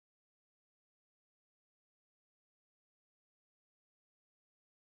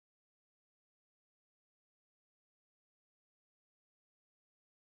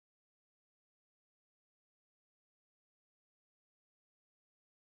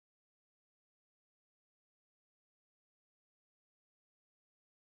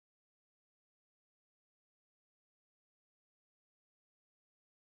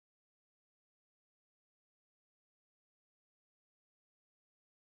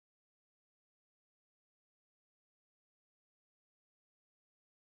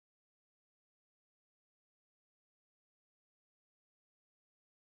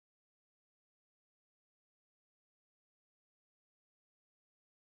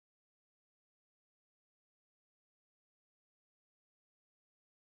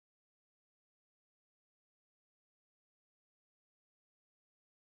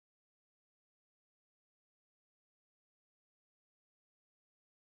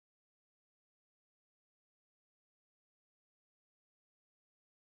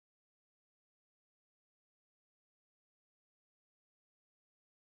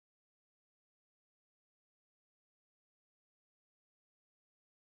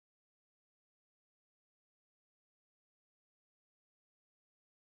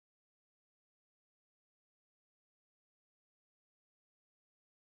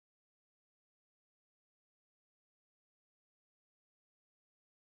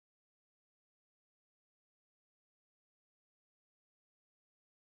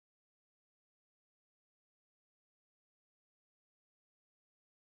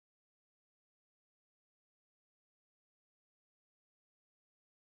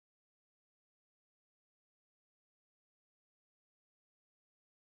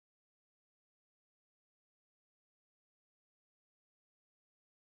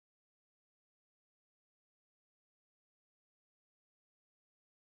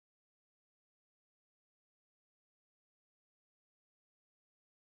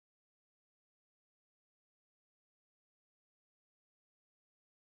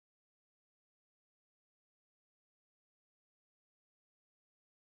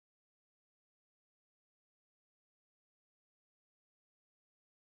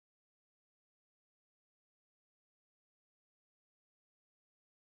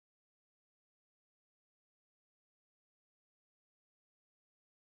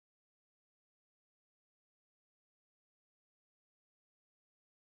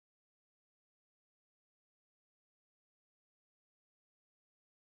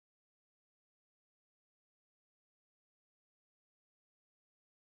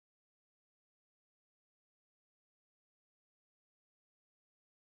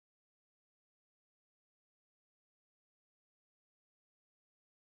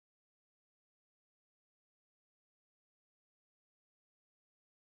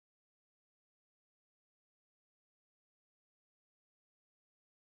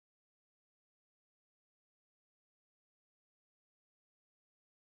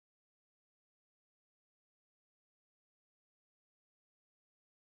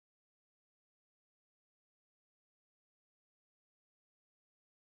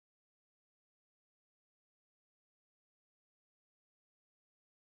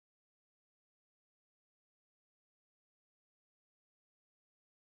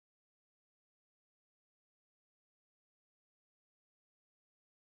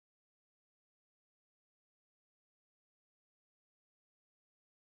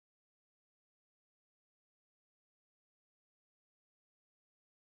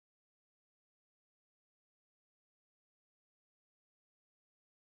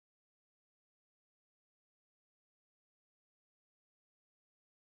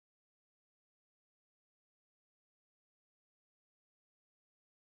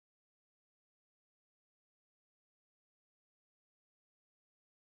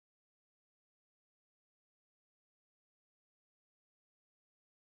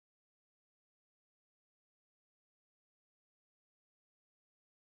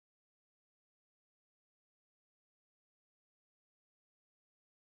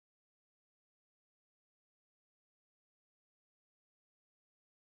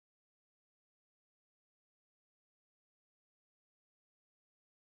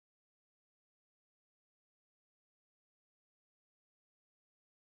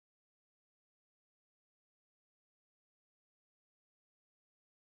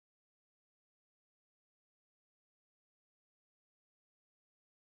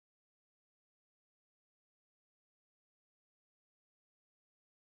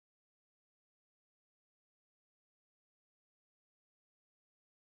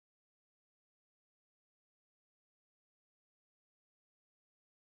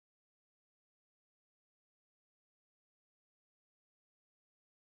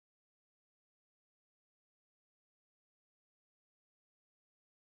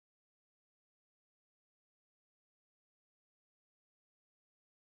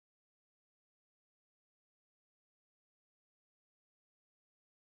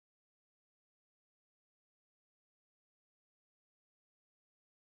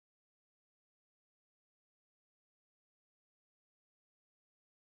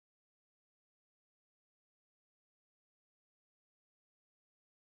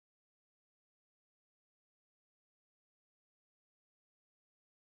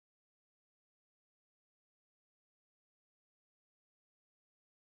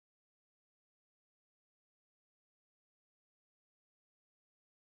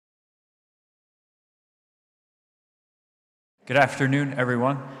Good afternoon,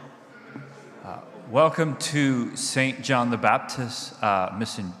 everyone. Welcome to St. John the Baptist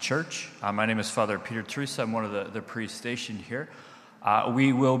Mission Church. My name is Father Peter Teresa. I'm one of the priests stationed here.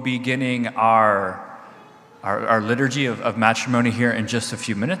 We will be beginning our liturgy of matrimony here in just a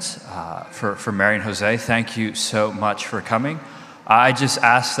few minutes for Mary and Jose. Thank you so much for coming. I just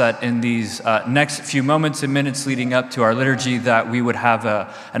ask that in these next few moments and minutes leading up to our liturgy that we would have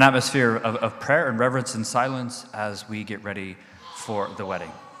an atmosphere of prayer and reverence and silence as we get ready for the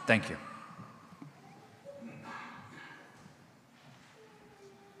wedding. Thank you.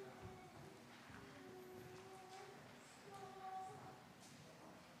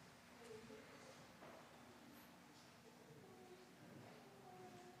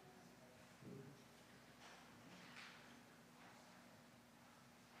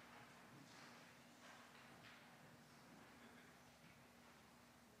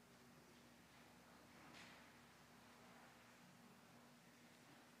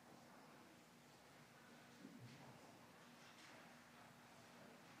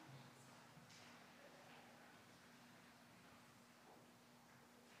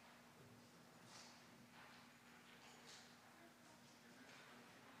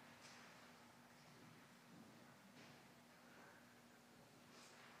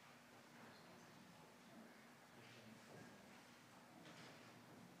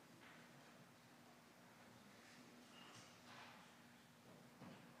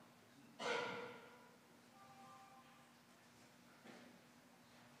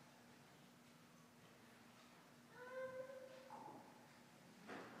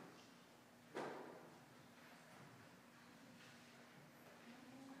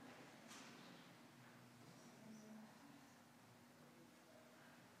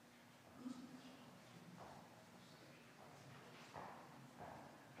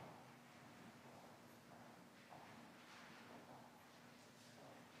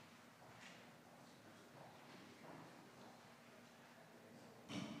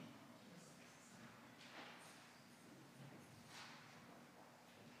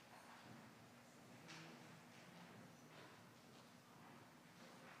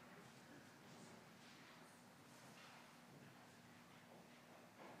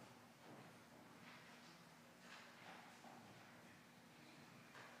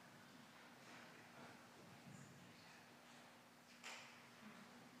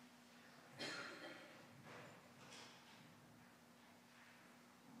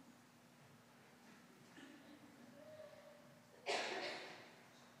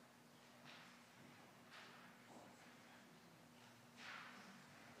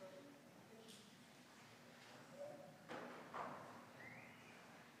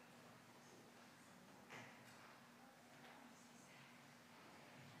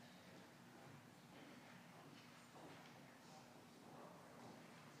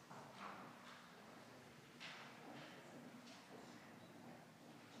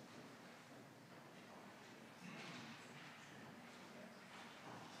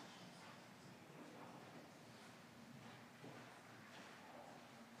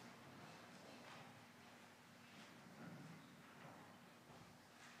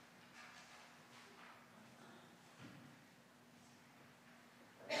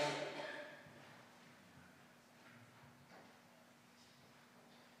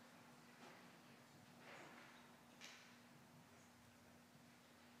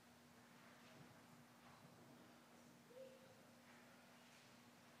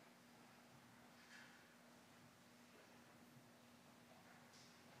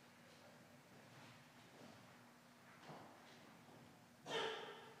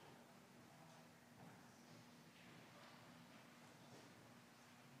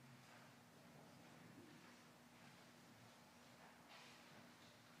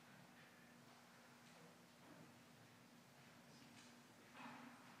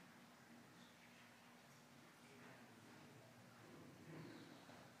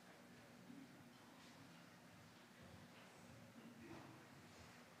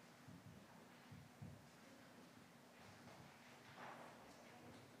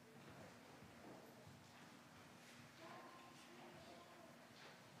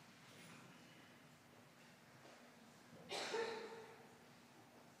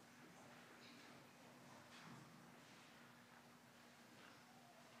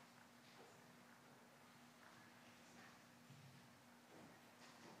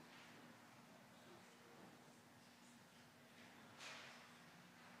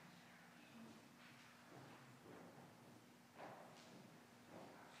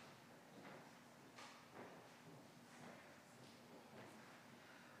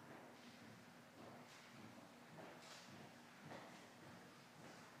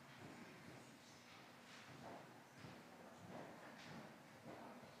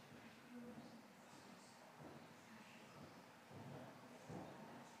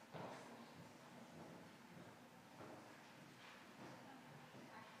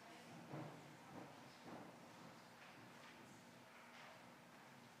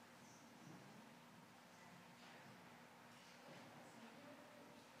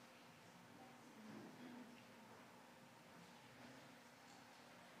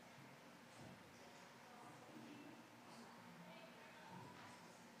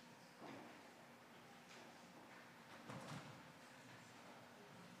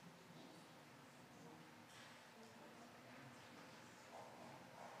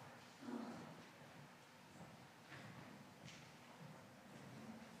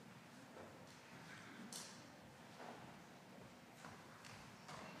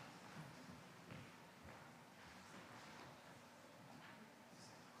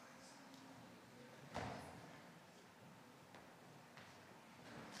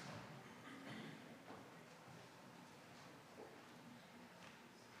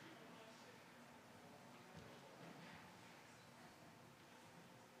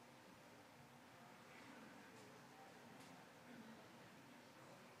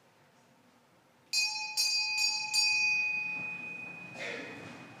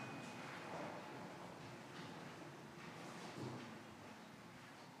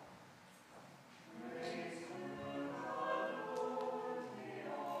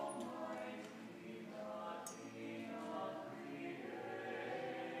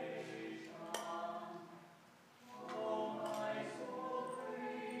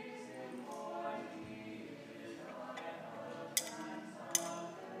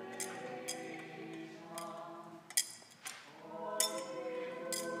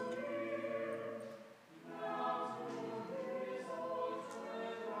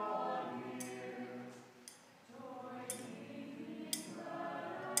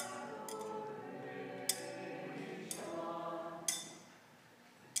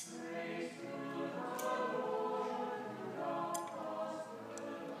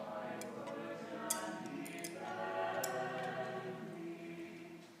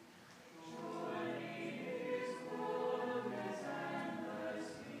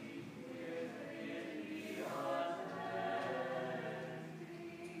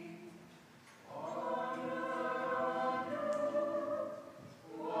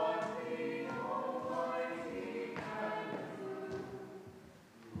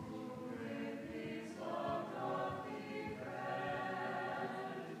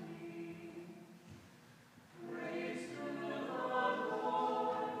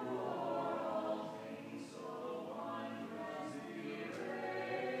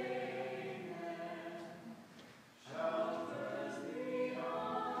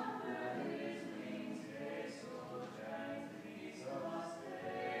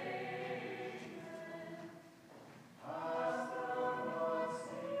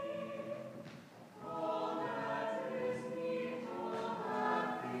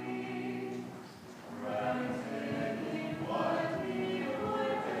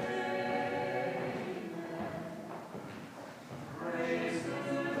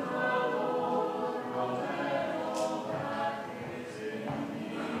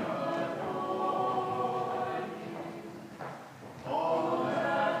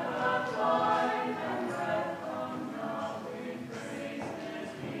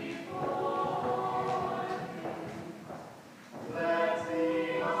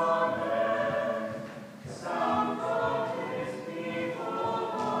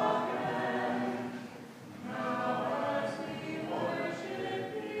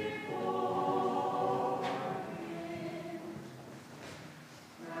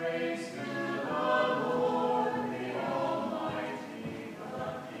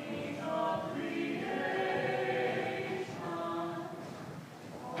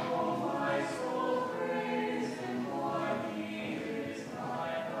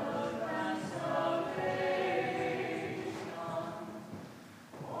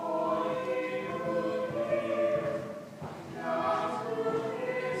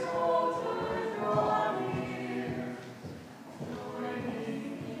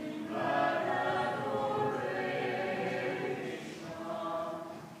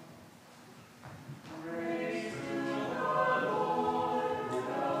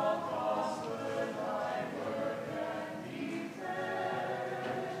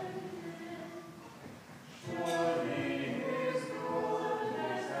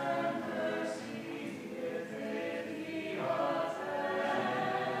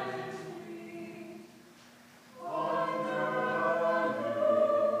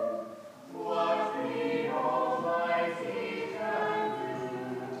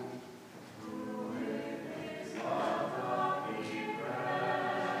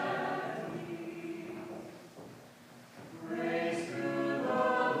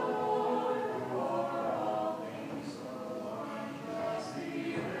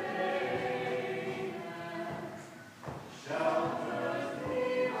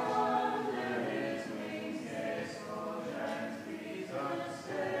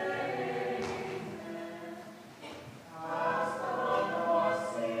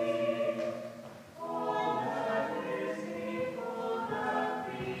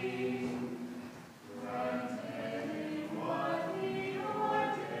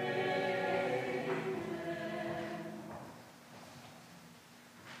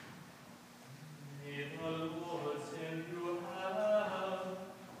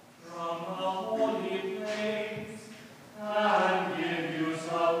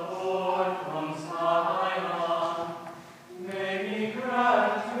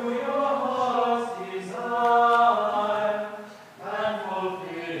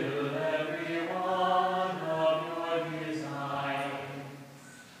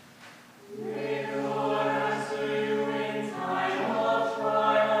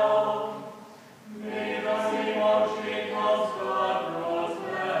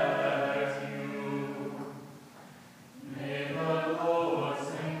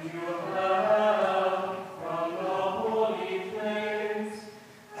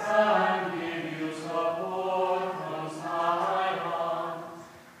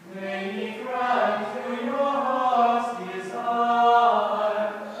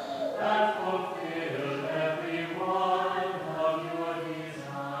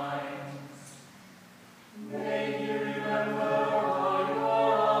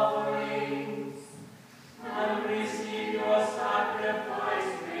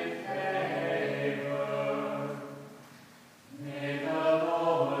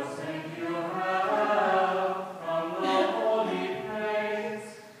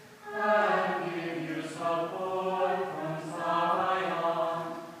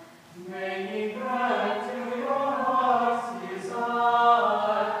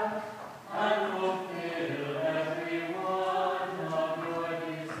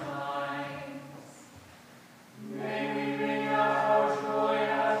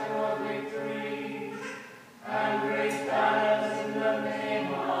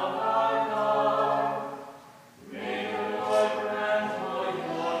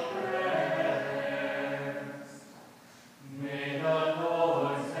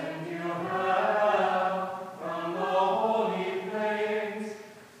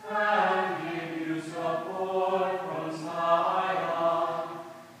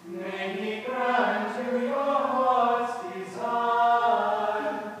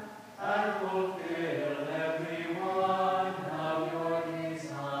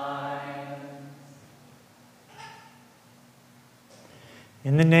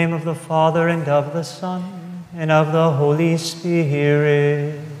 In the name of the Father, and of the Son, and of the Holy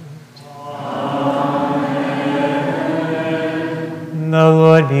Spirit. Amen. The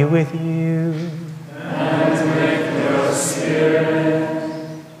Lord be with you. And with your spirit.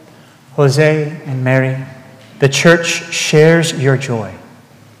 Jose and Mary, the Church shares your joy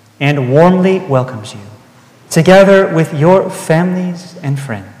and warmly welcomes you, together with your families and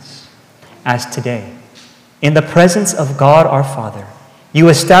friends, as today, in the presence of God our Father, you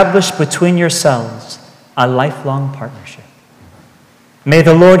establish between yourselves a lifelong partnership. May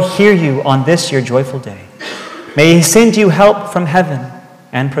the Lord hear you on this your joyful day. May He send you help from heaven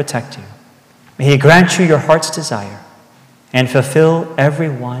and protect you. May He grant you your heart's desire and fulfill every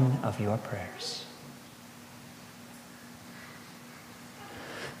one of your prayers.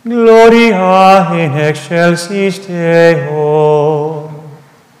 Gloria in excelsis Deo.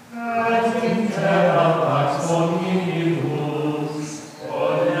 Et in terra pax hominibus,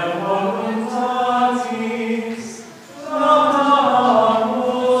 omnia voluntatis,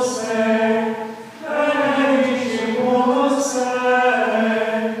 clamamus se, benedicimus se,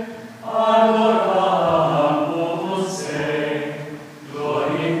 adoramus se,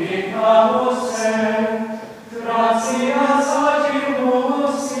 glorificamus se, gratias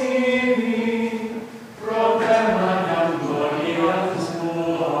agimus sibi, proclamam gloria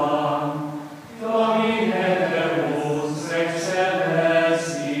tua, Domine Deus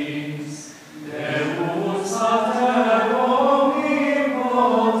excellensis, Deus Pater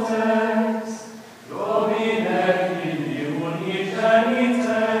omnipotens, Domine Filii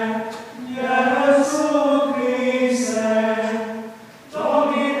unigenite, Iesu Christe,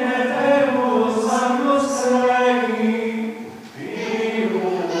 Domine Deus Agnus Dei,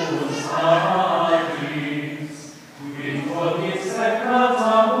 Pius Agris, qui vobis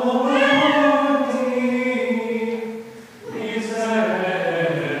secreta mundi, miserere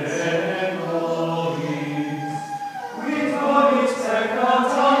nobis, qui vobis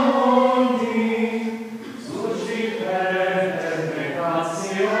secreta mundi, suscipere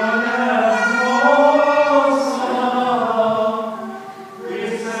peccationes nostra,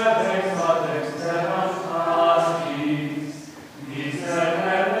 Christe ad externas partis,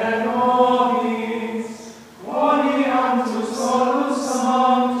 miserere nobis, quoniam tu solus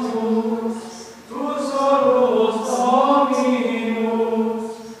sanctus, tu solus Dominus,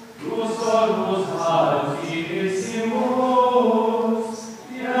 tu solus altissimus,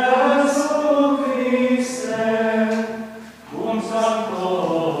 Iesu Christe, cum Sancto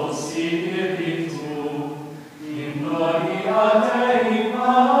Spiritu, in gloria Dei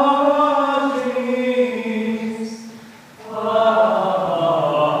Patris.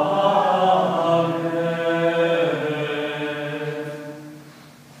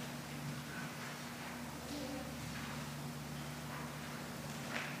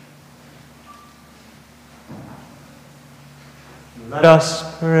 Amen. Let us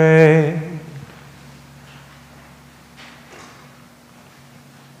pray.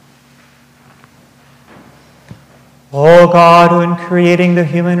 O God, who in creating the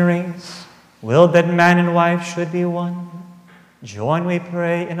human race willed that man and wife should be one, join, we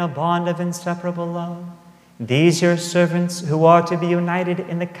pray, in a bond of inseparable love these your servants who are to be united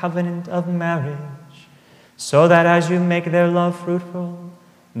in the covenant of marriage, so that as you make their love fruitful,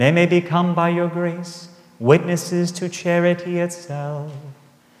 they may become by your grace witnesses to charity itself.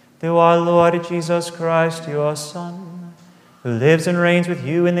 Through our Lord Jesus Christ, your Son, who lives and reigns with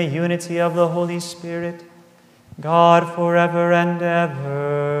you in the unity of the Holy Spirit, God forever and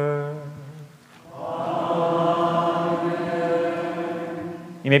ever. Amen.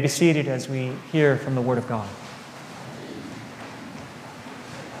 You may be seated as we hear from the Word of God.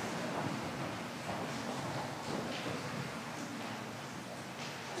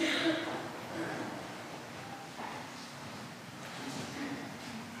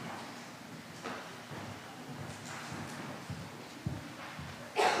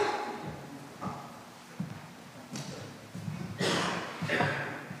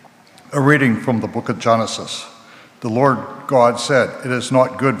 A reading from the book of Genesis. The Lord God said, "It is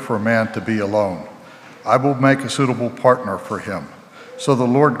not good for a man to be alone. I will make a suitable partner for him." So the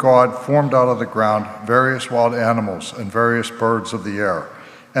Lord God formed out of the ground various wild animals and various birds of the air,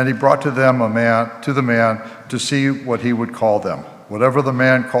 and he brought to the man to see what he would call them. Whatever the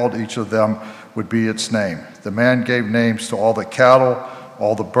man called each of them would be its name. The man gave names to all the cattle,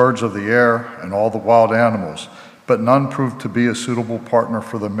 all the birds of the air, and all the wild animals, but none proved to be a suitable partner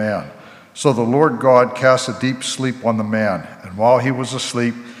for the man. So the Lord God cast a deep sleep on the man, and while he was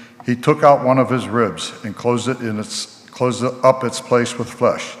asleep, he took out one of his ribs and closed up its place with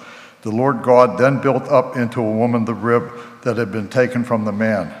flesh. The Lord God then built up into a woman the rib that had been taken from the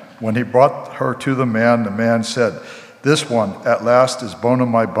man. When he brought her to the man said, "This one at last is bone of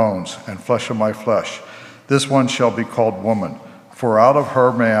my bones and flesh of my flesh. This one shall be called woman, for out of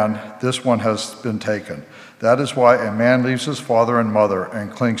her man this one has been taken. That is why a man leaves his father and mother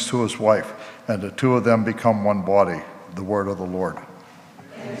and clings to his wife, and the two of them become one body." The word of the Lord.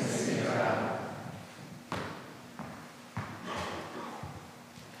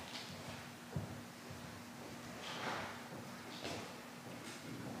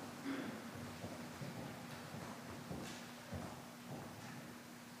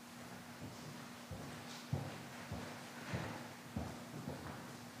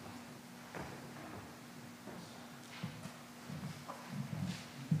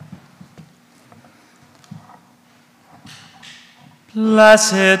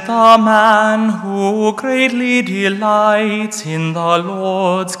 Blessed the man who greatly delights in the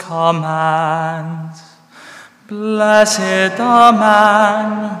Lord's commands. Blessed the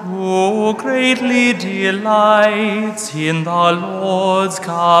man who greatly delights in the Lord's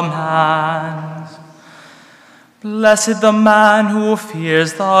commands. Blessed the man who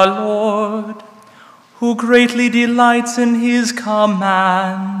fears the Lord, who greatly delights in his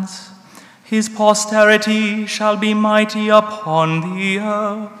commands. His posterity shall be mighty upon the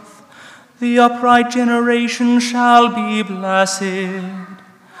earth. The upright generation shall be blessed.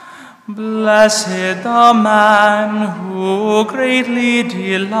 Blessed the man who greatly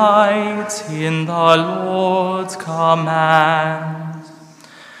delights in the Lord's commands.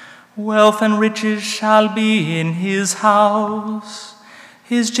 Wealth and riches shall be in his house.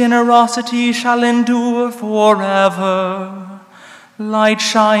 His generosity shall endure forever. Light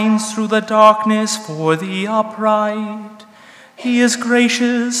shines through the darkness for the upright. He is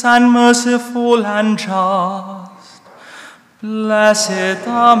gracious and merciful and just. Blessed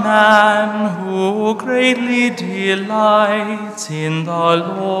the man who greatly delights in the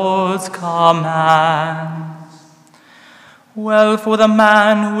Lord's commands. Well for the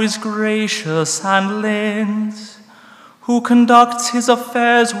man who is gracious and lends, who conducts his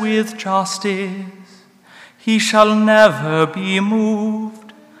affairs with justice. He shall never be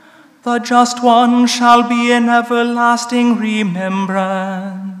moved. The just one shall be in everlasting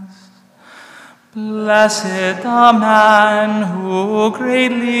remembrance. Blessed the man who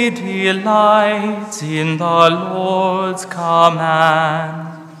greatly delights in the Lord's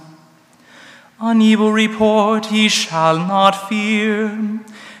commands. An evil report he shall not fear.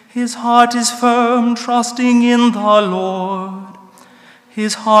 His heart is firm, trusting in the Lord.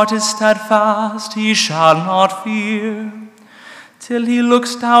 His heart is steadfast, he shall not fear, till he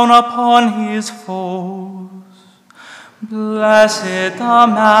looks down upon his foes. Blessed the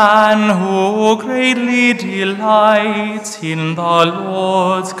man who greatly delights in the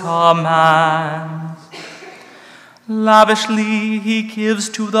Lord's commands. Lavishly he gives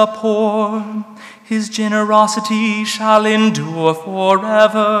to the poor, his generosity shall endure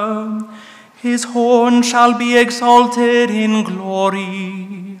forever. His horn shall be exalted in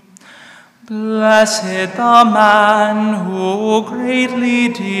glory. Blessed the man who greatly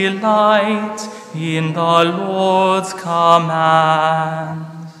delights in the Lord's commands.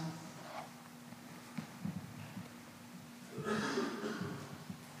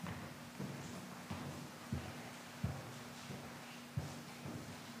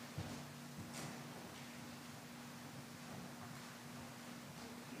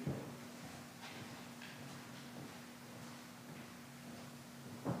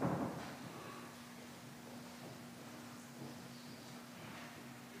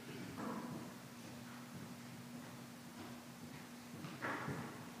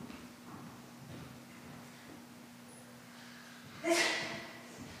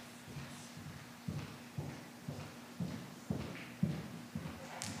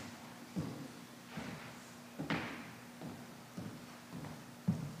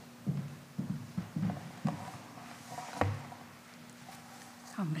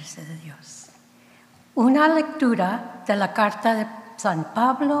 Hombres de Dios. Una lectura de la carta de San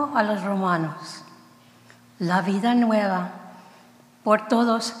Pablo a los Romanos. La vida nueva por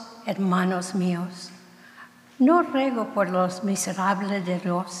todos, hermanos míos. No ruego por los miserables de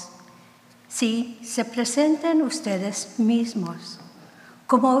Dios, si se presenten ustedes mismos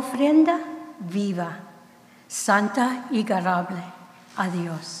como ofrenda viva, santa y agradable a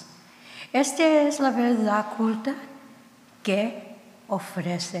Dios. Esta es la verdad culta que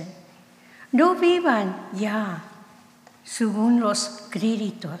ofrecen. No vivan ya según los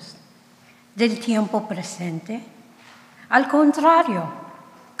créditos del tiempo presente. Al contrario,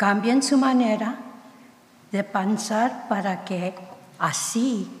 cambien su manera de pensar para que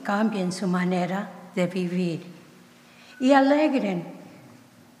así cambien su manera de vivir. y alegren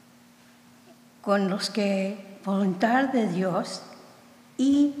con los que voluntad de Dios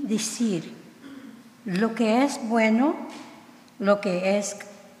y decir lo que es bueno, lo que es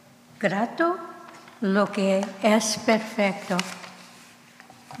grato, lo que es perfecto.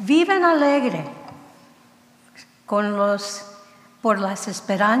 Vivan alegre por las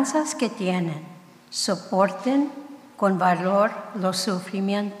esperanzas que tienen. Soporten con valor los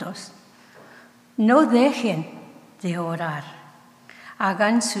sufrimientos. No dejen de orar.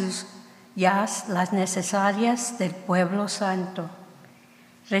 Hagan las necesarias del pueblo santo.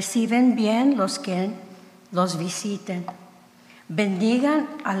 Reciben bien los que los visiten. Bendigan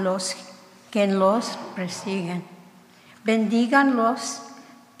a los que los persiguen. Bendíganlos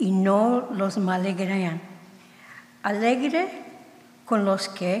y no los maldigan. Alegre con los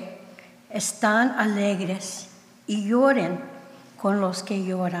que están alegres y lloren con los que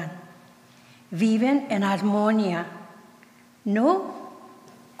lloran. Viven en armonía, no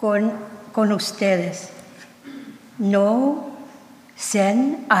con ustedes. No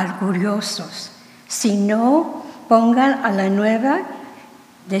sean orgullosos, sino pongan a la nueva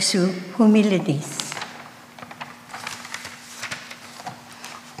de su humildad.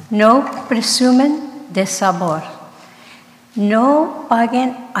 No presumen de sabor. No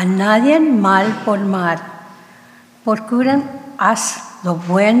paguen a nadie mal por mal. Procuren hacer lo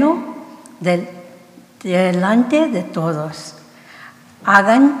bueno delante de todos.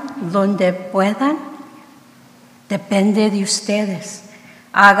 Hagan donde puedan. Depende de ustedes.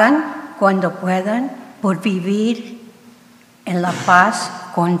 Hagan cuando puedan por vivir en la paz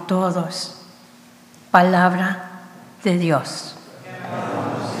con todos. Palabra de Dios.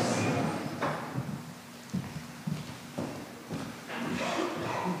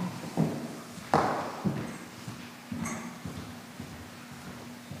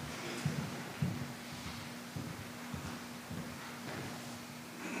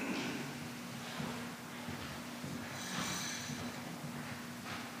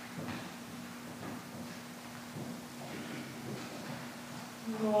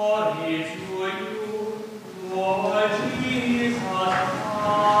 Glory to you, Lord Jesus Christ,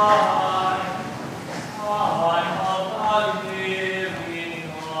 Son of the living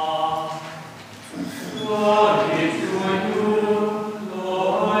God. Glory to you,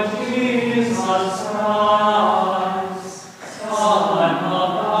 Lord Jesus Christ, Son of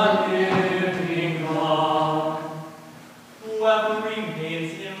the living God. Whoever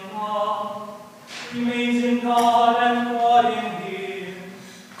remains in love, remains in God and God in him.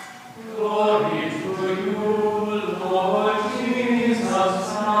 Glory to you, Lord Jesus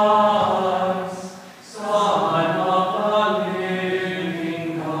Christ, Son of the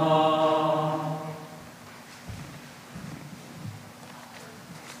living God.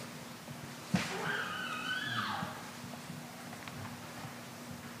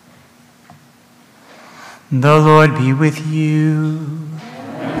 The Lord be with you.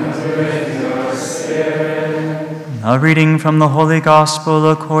 A reading from the Holy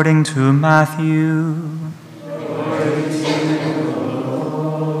Gospel according to Matthew. Glory to you,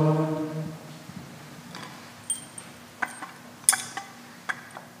 Lord.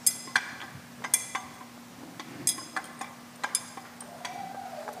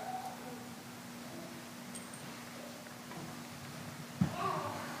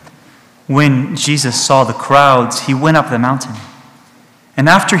 When Jesus saw the crowds, he went up the mountain. And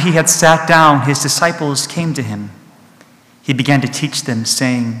after he had sat down, his disciples came to him. He began to teach them,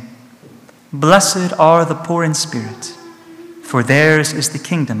 saying, "Blessed are the poor in spirit, for theirs is the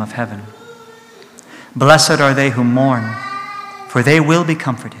kingdom of heaven. Blessed are they who mourn, for they will be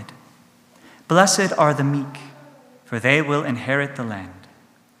comforted. Blessed are the meek, for they will inherit the land.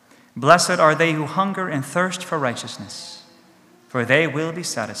 Blessed are they who hunger and thirst for righteousness, for they will be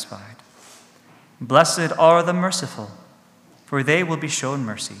satisfied. Blessed are the merciful, for they will be shown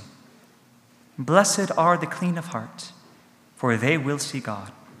mercy. Blessed are the clean of heart, for they will see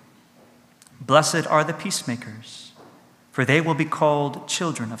God. Blessed are the peacemakers, for they will be called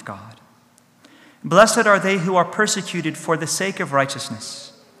children of God. Blessed are they who are persecuted for the sake of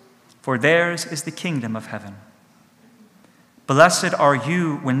righteousness, for theirs is the kingdom of heaven. Blessed are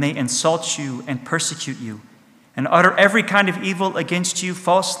you when they insult you and persecute you, and utter every kind of evil against you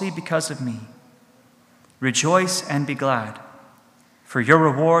falsely because of me. Rejoice and be glad, for your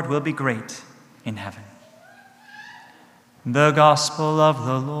reward will be great in heaven." The Gospel of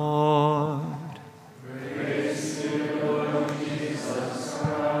the Lord. Praise to you, Lord Jesus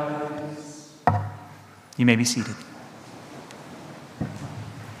Christ. You may be seated.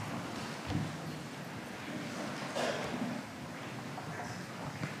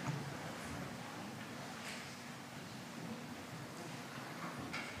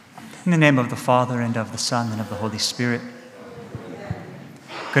 In the name of the Father, and of the Son, and of the Holy Spirit.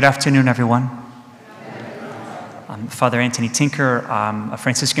 Good afternoon, everyone. I'm Father Anthony Tinker. I'm a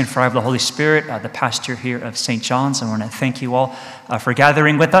Franciscan Friar of the Holy Spirit, the pastor here of St. John's. I want to thank you all for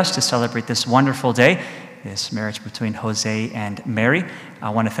gathering with us to celebrate this wonderful day, this marriage between Jose and Mary. I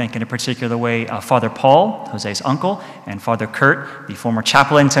want to thank in a particular way Father Paul, Jose's uncle, and Father Kurt, the former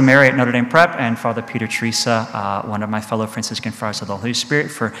chaplain to Mary at Notre Dame Prep, and Father Peter Teresa, one of my fellow Franciscan Friars of the Holy Spirit,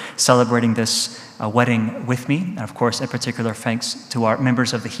 for celebrating this wedding with me. And of course, a particular thanks to our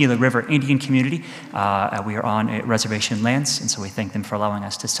members of the Gila River Indian community. We are on reservation lands, and so we thank them for allowing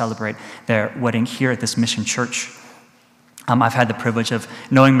us to celebrate their wedding here at this mission church. I've had the privilege of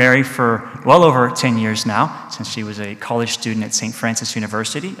knowing Mary for well over 10 years now, since she was a college student at St. Francis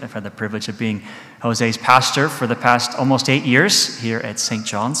University. I've had the privilege of being Jose's pastor for the past almost 8 years here at St.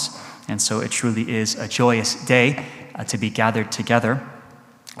 John's. And so it truly is a joyous day to be gathered together.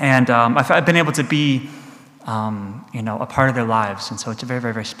 And I've been able to be, a part of their lives. And so it's a very,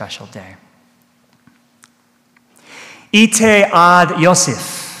 very, very special day. Ite ad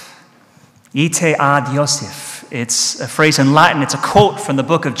Iosif. Ite ad Iosif. It's a phrase in Latin. It's a quote from the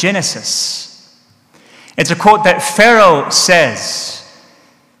book of Genesis. It's a quote that Pharaoh says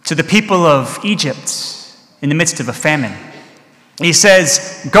to the people of Egypt in the midst of a famine. He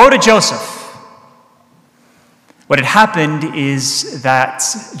says, "Go to Joseph." What had happened is that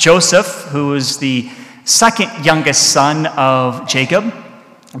Joseph, who was the second youngest son of Jacob,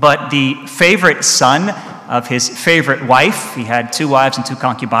 but the favorite son of his favorite wife, he had 2 wives and 2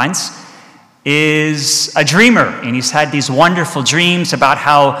 concubines, is a dreamer, and he's had these wonderful dreams about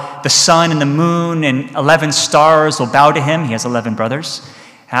how the sun and the moon and 11 stars will bow to him. He has 11 brothers.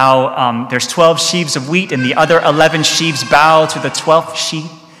 How there's 12 sheaves of wheat, and the other 11 sheaves bow to the 12th sheaf.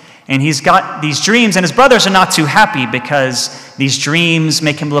 And he's got these dreams, and his brothers are not too happy because these dreams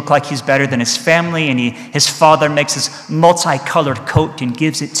make him look like he's better than his family, and his father makes this multicolored coat and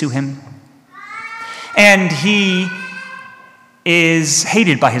gives it to him. And he is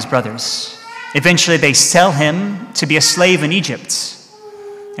hated by his brothers. Eventually, they sell him to be a slave in Egypt.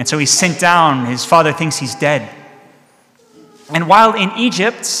 And so he's sent down. His father thinks he's dead. And while in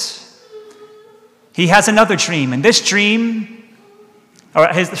Egypt, he has another dream. And this dream,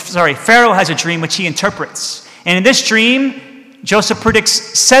 Pharaoh has a dream which he interprets. And in this dream, Joseph predicts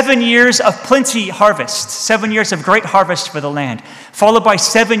 7 years of plenty harvest, 7 years of great harvest for the land, followed by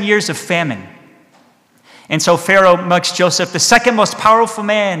 7 years of famine. And so Pharaoh makes Joseph the second most powerful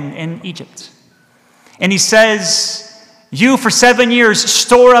man in Egypt. And he says, "You for 7 years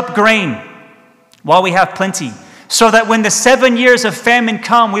store up grain while we have plenty, so that when the 7 years of famine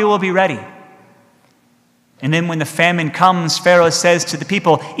come, we will be ready." And then when the famine comes, Pharaoh says to the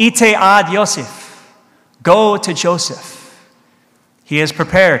people, "Ite ad Yosef," go to Joseph. He is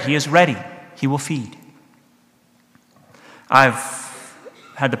prepared, he is ready, he will feed. I've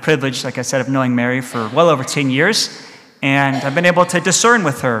had the privilege, like I said, of knowing Mary for well over 10 years. And I've been able to discern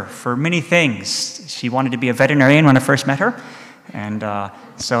with her for many things. She wanted to be a veterinarian when I first met her. And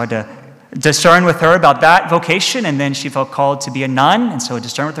so I had to discern with her about that vocation. And then she felt called to be a nun. And so I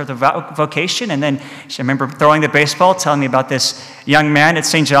discerned with her the vocation. And then I remember throwing the baseball, telling me about this young man at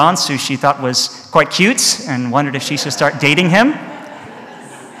St. John's who she thought was quite cute and wondered if she should start dating him.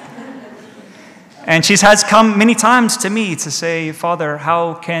 And she has come many times to me to say, "Father,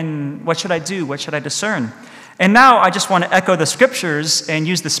 what should I do? What should I discern?" And now I just want to echo the scriptures and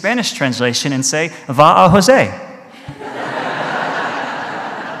use the Spanish translation and say, "Va a Jose."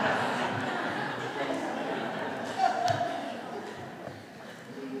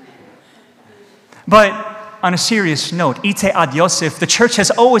 But on a serious note, Ite ad Yosef, the church has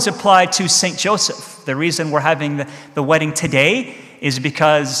always applied to St. Joseph. The reason we're having the wedding today is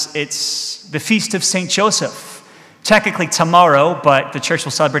because it's the feast of St. Joseph. Technically tomorrow, but the church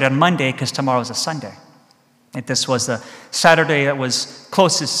will celebrate on Monday because tomorrow is a Sunday. And this was the Saturday that was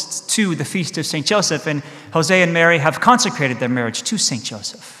closest to the feast of St. Joseph, and Jose and Mary have consecrated their marriage to St.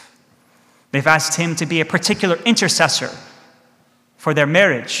 Joseph. They've asked him to be a particular intercessor for their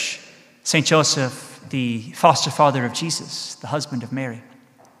marriage. St. Joseph, the foster father of Jesus, the husband of Mary.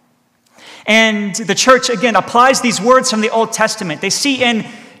 And the church, again, applies these words from the Old Testament. They see in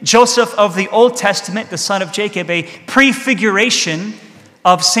Joseph of the Old Testament, the son of Jacob, a prefiguration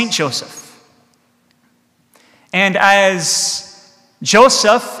of St. Joseph. And as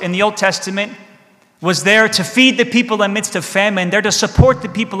Joseph in the Old Testament was there to feed the people in the midst of famine, there to support the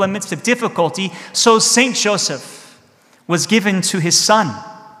people in the midst of difficulty, so St. Joseph was given to his son,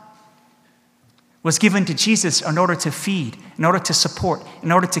 was given to Jesus in order to feed, in order to support,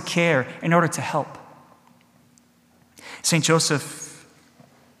 in order to care, in order to help. St. Joseph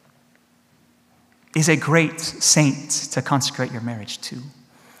is a great saint to consecrate your marriage to.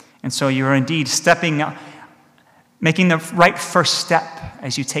 And so you are indeed making the right first step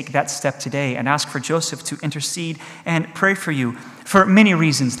as you take that step today and ask for Joseph to intercede and pray for you for many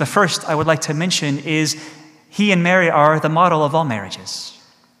reasons. The first I would like to mention is he and Mary are the model of all marriages.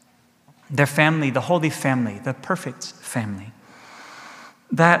 Their family, the holy family, the perfect family.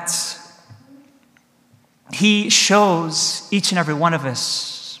 That he shows each and every one of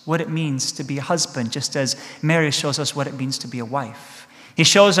us what it means to be a husband, just as Mary shows us what it means to be a wife. He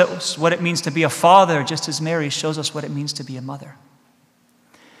shows us what it means to be a father, just as Mary shows us what it means to be a mother.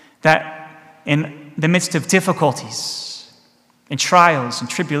 That in the midst of difficulties and trials and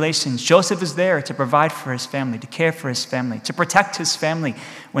tribulations, Joseph is there to provide for his family, to care for his family, to protect his family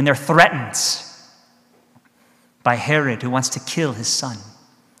when they're threatened by Herod, who wants to kill his son.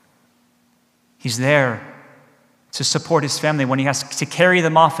 He's there to support his family when he has to carry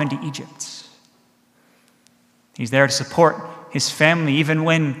them off into Egypt. He's there to support his family even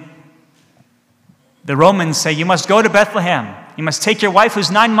when the Romans say, you must go to Bethlehem. You must take your wife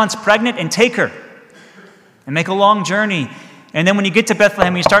who's 9 months pregnant and take her and make a long journey. And then when you get to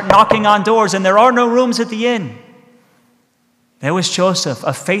Bethlehem, you start knocking on doors and there are no rooms at the inn. There was Joseph,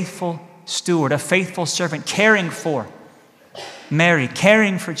 a faithful steward, a faithful servant, caring for Mary,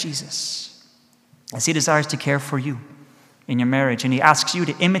 caring for Jesus, as he desires to care for you in your marriage. And he asks you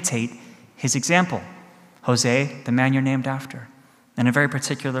to imitate his example. Jose, the man you're named after, in a very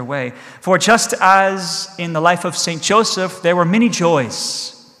particular way. For just as in the life of St. Joseph, there were many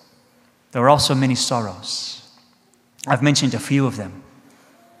joys, there were also many sorrows. I've mentioned a few of them.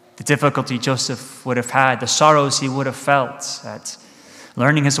 The difficulty Joseph would have had, the sorrows he would have felt at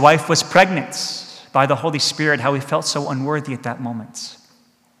learning his wife was pregnant by the Holy Spirit, how he felt so unworthy at that moment.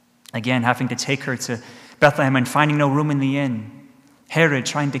 Again, having to take her to Bethlehem and finding no room in the inn. Herod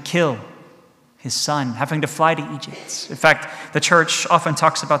trying to kill his son, having to fly to Egypt. In fact, the church often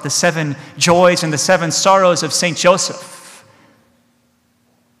talks about the 7 joys and the 7 sorrows of St. Joseph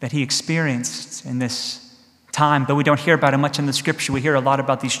that he experienced in this time. Though we don't hear about it much in the scripture, we hear a lot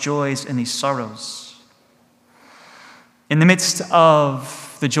about these joys and these sorrows. In the midst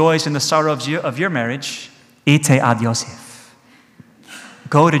of the joys and the sorrow of your marriage, ite ad Yosef.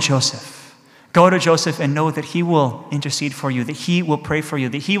 Go to Joseph. Go to Joseph and know that he will intercede for you, that he will pray for you,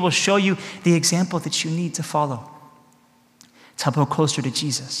 that he will show you the example that you need to follow to go closer to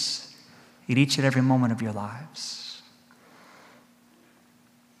Jesus at each and every moment of your lives.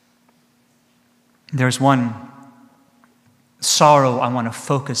 There's one sorrow I want to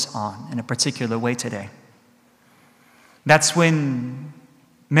focus on in a particular way today. That's when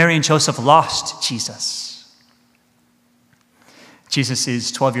Mary and Joseph lost Jesus. Jesus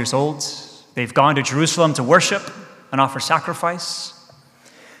is 12 years old. They've gone to Jerusalem to worship and offer sacrifice.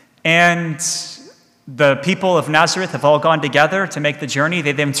 And the people of Nazareth have all gone together to make the journey.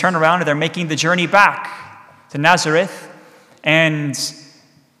 They then turn around and they're making the journey back to Nazareth. And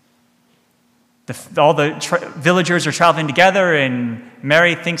all the villagers are traveling together, and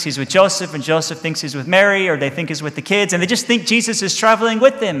Mary thinks he's with Joseph, and Joseph thinks he's with Mary, or they think he's with the kids, and they just think Jesus is traveling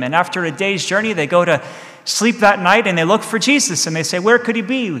with them. And after a day's journey, they go to sleep that night, and they look for Jesus, and they say, where could he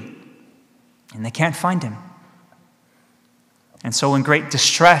be? And they can't find him. And so in great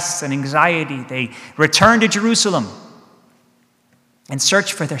distress and anxiety, they return to Jerusalem and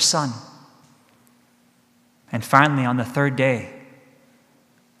search for their son. And finally, on the 3rd day,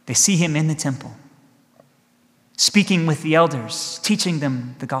 they see him in the temple, speaking with the elders, teaching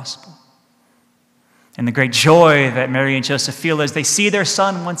them the gospel. And the great joy that Mary and Joseph feel as they see their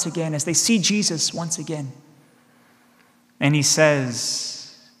son once again, as they see Jesus once again. And he says,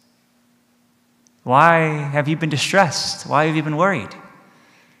 why have you been distressed? Why have you been worried?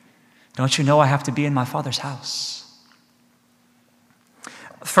 Don't you know I have to be in my Father's house?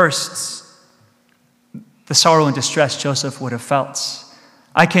 First, the sorrow and distress Joseph would have felt.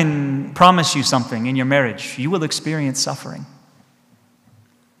 I can promise you something in your marriage. You will experience suffering.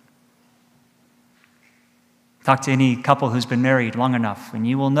 Talk to any couple who's been married long enough, and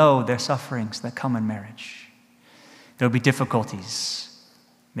you will know their sufferings that come in marriage. There will be difficulties,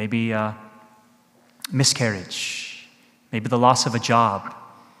 maybe miscarriage, maybe the loss of a job,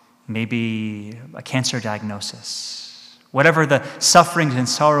 maybe a cancer diagnosis. Whatever the sufferings and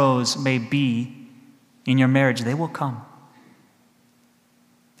sorrows may be in your marriage, they will come.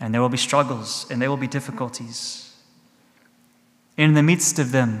 And there will be struggles, and there will be difficulties. In the midst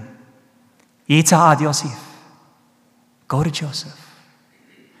of them, ita ad Yosef, go to Joseph.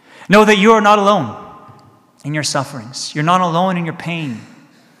 Know that you are not alone in your sufferings. You're not alone in your pain.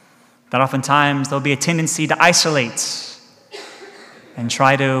 That oftentimes there'll be a tendency to isolate and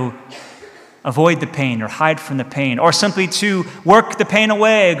try to avoid the pain or hide from the pain, or simply to work the pain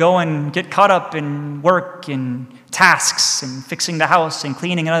away, go and get caught up in work and tasks and fixing the house and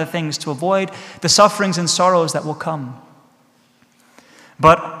cleaning and other things to avoid the sufferings and sorrows that will come.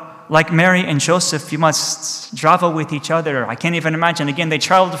 But like Mary and Joseph, you must travel with each other. I can't even imagine. Again, they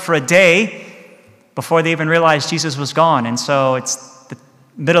traveled for a day before they even realized Jesus was gone. And so it's the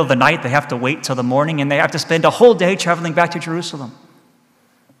middle of the night. They have to wait till the morning, and they have to spend a whole day traveling back to Jerusalem.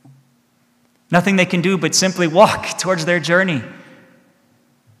 Nothing they can do but simply walk towards their journey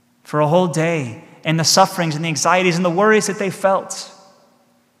for a whole day, and the sufferings and the anxieties and the worries that they felt.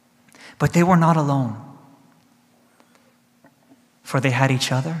 But they were not alone, for they had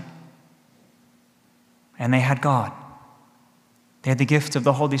each other, and they had God. They had the gift of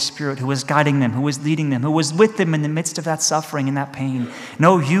the Holy Spirit who was guiding them, who was leading them, who was with them in the midst of that suffering and that pain.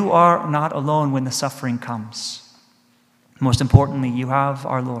 No, you are not alone when the suffering comes. Most importantly, you have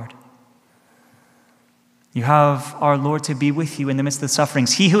our Lord. You have our Lord to be with you in the midst of the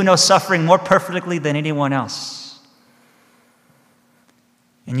sufferings. He who knows suffering more perfectly than anyone else.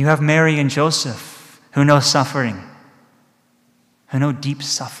 And you have Mary and Joseph who know suffering, who know deep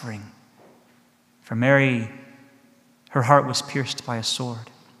suffering. For Mary, her heart was pierced by a sword.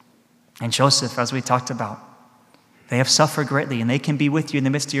 And Joseph, as we talked about, they have suffered greatly, and they can be with you in the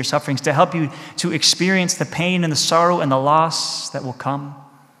midst of your sufferings to help you to experience the pain and the sorrow and the loss that will come,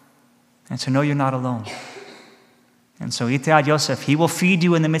 and to know you're not alone. And so, Ite Yosef, he will feed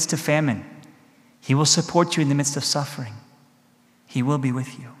you in the midst of famine. He will support you in the midst of suffering. He will be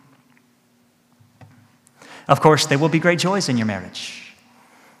with you. Of course, there will be great joys in your marriage.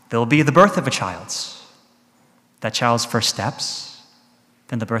 There will be the birth of a child, that child's first steps,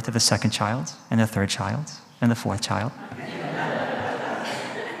 then the birth of the second child, and the third child, and the fourth child.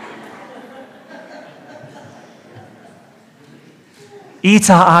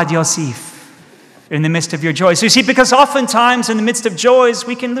 Ita ad Yosef, in the midst of your joys. So you see, because oftentimes in the midst of joys,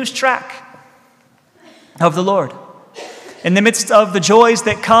 we can lose track of the Lord. In the midst of the joys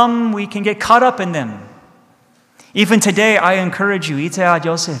that come, we can get caught up in them. Even today, I encourage you, Ite ad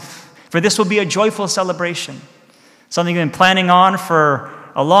Yosef, for this will be a joyful celebration. Something you've been planning on for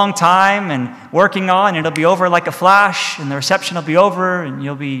a long time and working on, and it'll be over like a flash, and the reception will be over, and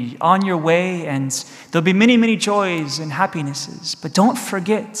you'll be on your way, and there'll be many, many joys and happinesses. But don't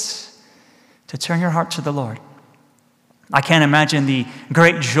forget to turn your heart to the Lord. I can't imagine the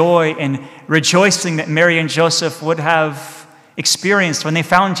great joy and rejoicing that Mary and Joseph would have experienced when they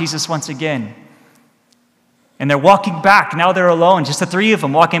found Jesus once again. And they're walking back. Now they're alone, just the three of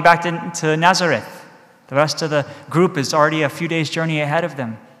them walking back to Nazareth. The rest of the group is already a few days' journey ahead of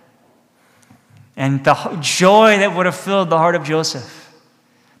them. And the joy that would have filled the heart of Joseph,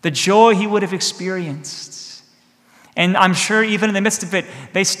 the joy he would have experienced. And I'm sure even in the midst of it,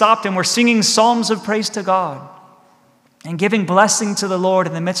 they stopped and were singing psalms of praise to God and giving blessing to the Lord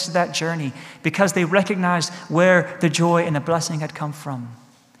in the midst of that journey, because they recognized where the joy and the blessing had come from.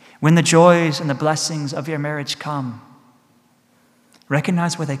 When the joys and the blessings of your marriage come,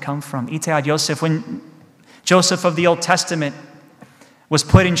 recognize where they come from. Ite ad Yosef, when Joseph of the Old Testament was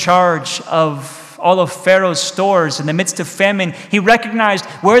put in charge of all of Pharaoh's stores in the midst of famine, he recognized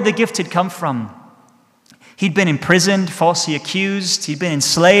where the gift had come from. He'd been imprisoned, falsely accused. He'd been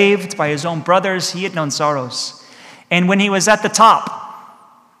enslaved by his own brothers. He had known sorrows. And when he was at the top,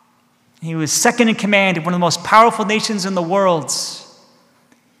 he was second in command of one of the most powerful nations in the world.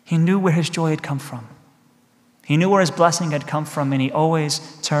 He knew where his joy had come from. He knew where his blessing had come from, and he always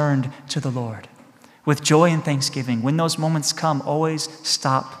turned to the Lord with joy and thanksgiving. When those moments come, always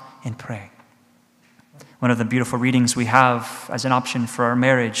stop and pray. One of the beautiful readings we have as an option for our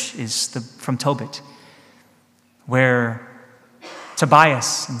marriage is from Tobit, where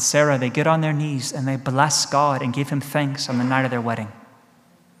Tobias and Sarah, they get on their knees and they bless God and give him thanks on the night of their wedding.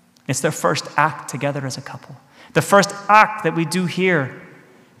 It's their first act together as a couple. The first act that we do here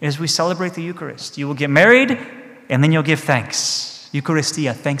is we celebrate the Eucharist. You will get married, and then you'll give thanks.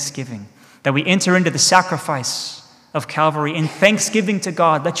 Eucharistia, thanksgiving. That we enter into the sacrifice of Calvary in thanksgiving to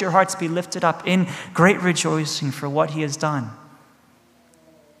God. Let your hearts be lifted up in great rejoicing for what he has done.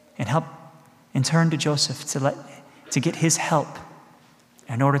 And turn to Joseph to get his help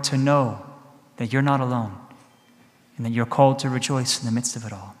in order to know that you're not alone and that you're called to rejoice in the midst of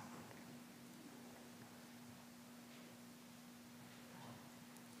it all.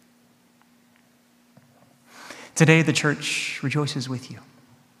 Today, the church rejoices with you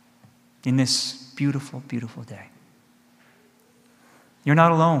in this beautiful, beautiful day. You're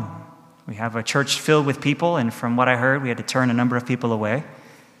not alone. We have a church filled with people, and from what I heard, we had to turn a number of people away.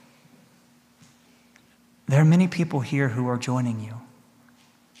 There are many people here who are joining you,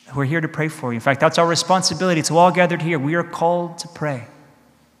 We're here to pray for you. In fact, that's our responsibility. To all gathered here, we are called to pray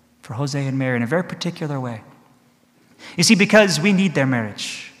for Jose and Mary in a very particular way. You see, because we need their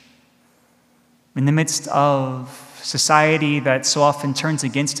marriage. In the midst of society that so often turns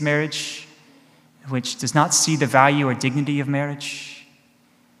against marriage, which does not see the value or dignity of marriage,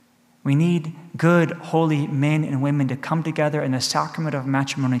 we need good, holy men and women to come together in the sacrament of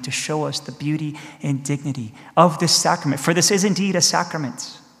matrimony to show us the beauty and dignity of this sacrament. For this is indeed a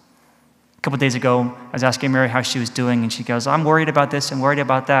sacrament. A couple of days ago, I was asking Mary how she was doing, and she goes, I'm worried about this and worried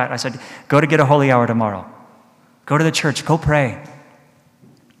about that. I said, go to get a holy hour tomorrow. Go to the church. Go pray.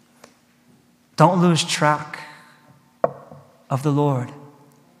 Don't lose track of the Lord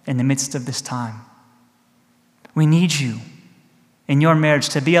in the midst of this time. We need you in your marriage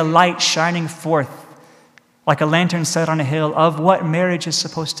to be a light shining forth like a lantern set on a hill of what marriage is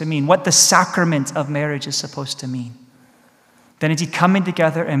supposed to mean, what the sacrament of marriage is supposed to mean. Then it's coming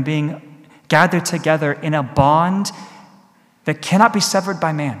together and being gathered together in a bond that cannot be severed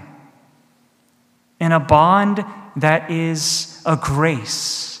by man, in a bond that is a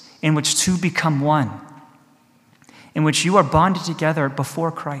grace in which two become one, in which you are bonded together before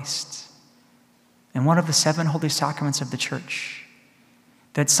Christ, in one of the 7 holy sacraments of the church,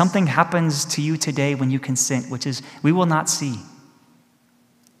 that something happens to you today when you consent, which is we will not see.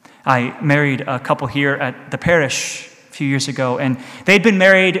 I married a couple here at the Parish a few years ago, and they'd been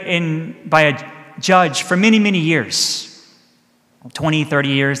married by a judge for many, many years, 20, 30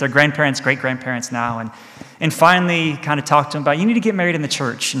 years. Their grandparents, great-grandparents now, and finally kind of talked to them about, you need to get married in the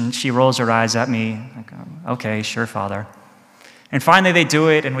church. And she rolls her eyes at me, like, okay, sure, Father. And finally they do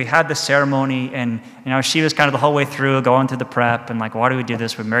it, and we had the ceremony, and she was kind of the whole way through going through the prep, and like, why do we do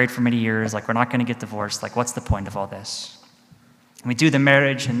this? We're married for many years, like we're not going to get divorced, like what's the point of all this? And we do the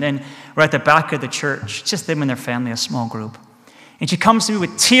marriage, and then we're at the back of the church, just them and their family, a small group. And she comes to me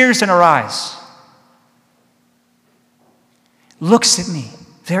with tears in her eyes, looks at me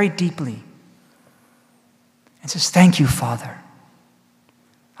very deeply, and says, thank you, Father.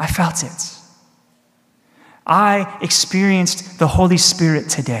 I felt it. I experienced the Holy Spirit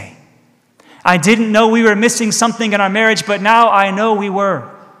today. I didn't know we were missing something in our marriage, but now I know we were.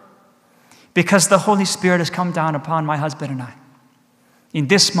 Because the Holy Spirit has come down upon my husband and I in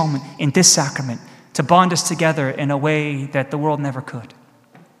this moment, in this sacrament, to bond us together in a way that the world never could.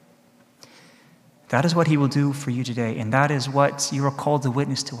 That is what he will do for you today, and that is what you are called to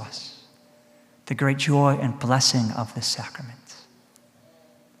witness to us, the great joy and blessing of this sacrament.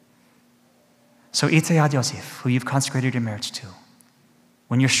 So Itayad Yosef, who you've consecrated your marriage to,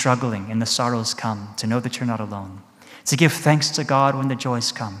 when you're struggling and the sorrows come, to know that you're not alone, to give thanks to God when the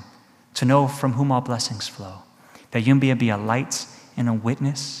joys come, to know from whom all blessings flow, that you may be a light and a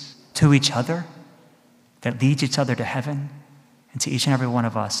witness to each other that leads each other to heaven and to each and every one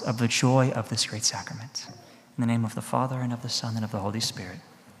of us of the joy of this great sacrament. In the name of the Father, and of the Son, and of the Holy Spirit.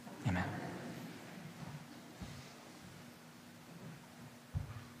 Amen.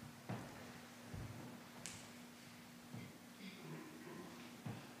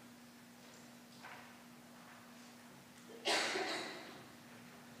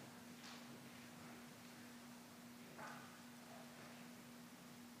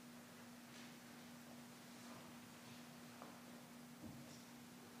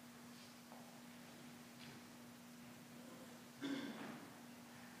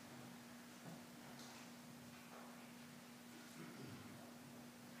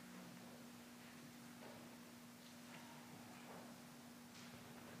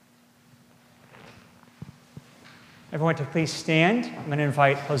 Everyone to please stand. I'm going to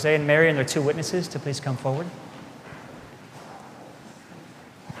invite Jose and Mary and their 2 witnesses to please come forward.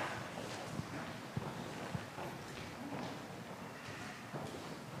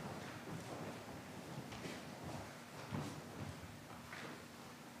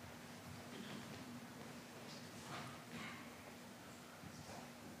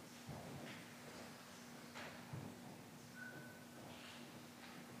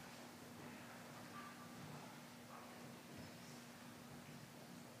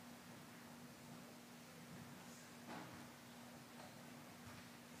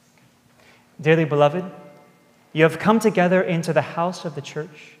 Dearly beloved, you have come together into the house of the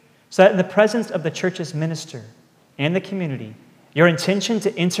church so that in the presence of the church's minister and the community, your intention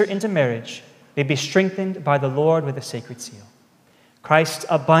to enter into marriage may be strengthened by the Lord with a sacred seal. Christ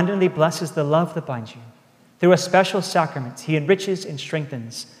abundantly blesses the love that binds you. Through a special sacrament, he enriches and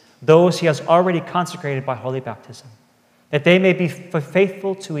strengthens those he has already consecrated by holy baptism, that they may be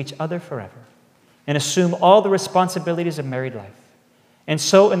faithful to each other forever and assume all the responsibilities of married life. And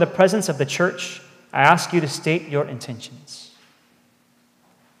so, in the presence of the church, I ask you to state your intentions.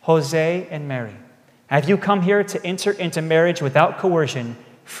 Jose and Mary, have you come here to enter into marriage without coercion,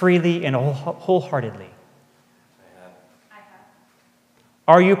 freely and wholeheartedly? I have.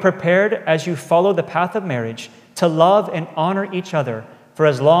 Are you prepared, as you follow the path of marriage, to love and honor each other for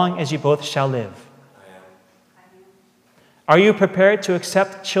as long as you both shall live? I am. Are you prepared to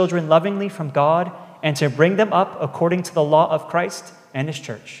accept children lovingly from God and to bring them up according to the law of Christ and His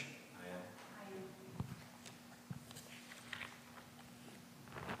church? I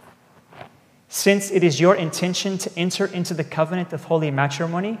am. Since it is your intention to enter into the covenant of holy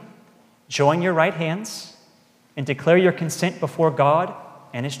matrimony, join your right hands and declare your consent before God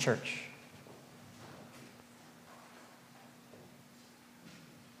and His church.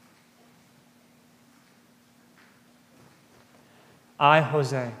 I,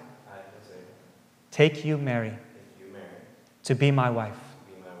 Jose, take you, Mary, to be my wife.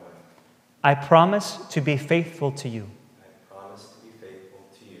 I promise to be faithful to you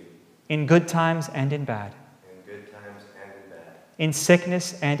in good times and in bad, in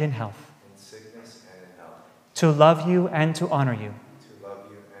sickness and in health, to love you and to honor you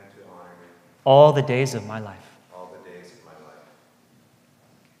all the days of my life.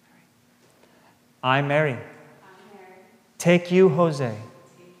 I, Mary, take you, Jose,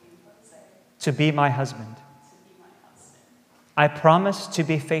 to be my husband. I promise to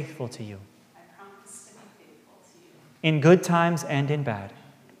be faithful to you in good times and in bad,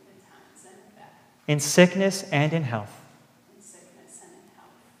 in sickness and in health,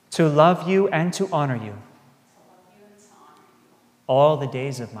 to love you and to honor you all the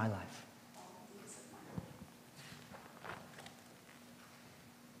days of my life.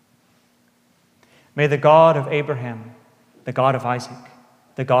 May the God of Abraham, the God of Isaac,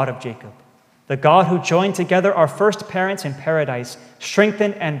 the God of Jacob, the God who joined together our first parents in paradise,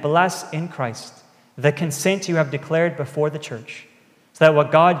 strengthen and bless in Christ the consent you have declared before the church, so that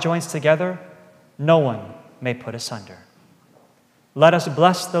what God joins together, no one may put asunder. Let us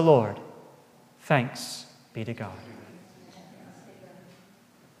bless the Lord. Thanks be to God.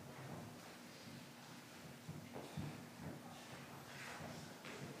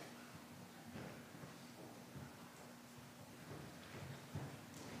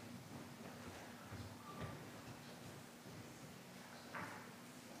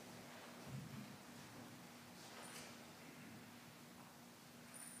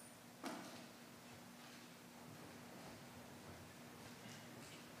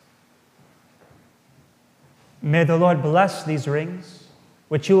 May the Lord bless these rings,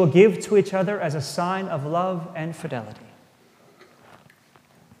 which you will give to each other as a sign of love and fidelity.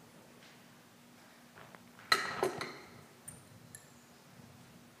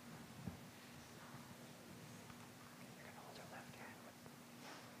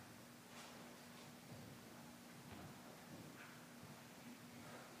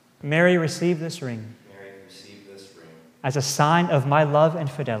 Mary, receive this ring as a sign of my love and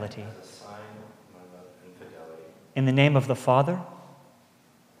fidelity. In the name of the Father,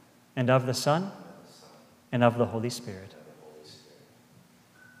 and of the Son, and of the Holy Spirit.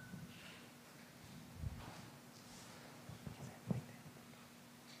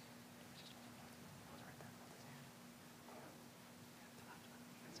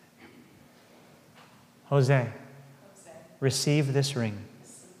 Jose, receive this ring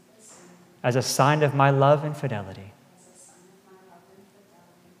as a sign of my love and fidelity.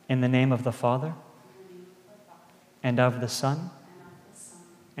 In the name of the Father, and of the Son,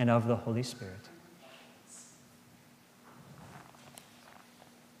 and of the Holy Spirit.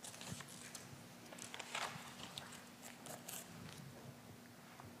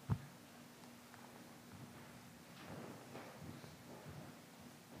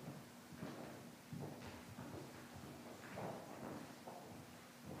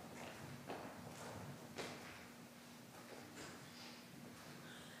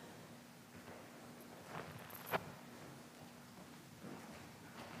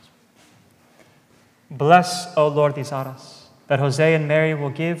 Bless, O Lord, these aras, that Jose and Mary will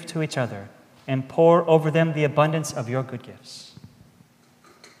give to each other, and pour over them the abundance of your good gifts.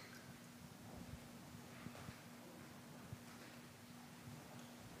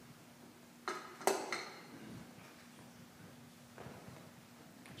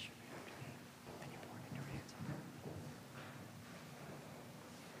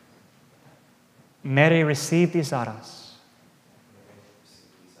 Mary, receive these aras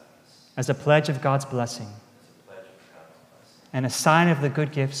as a pledge of God's blessing and a sign of the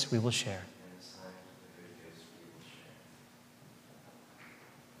good gifts we will share.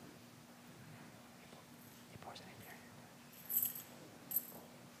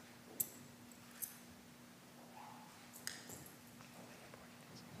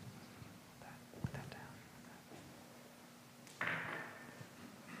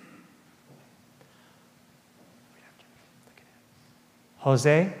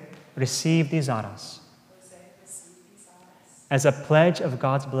 Jose, receive these aras as a pledge of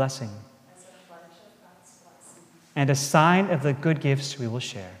God's blessing and a sign of the good gifts we will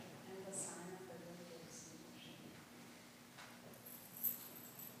share.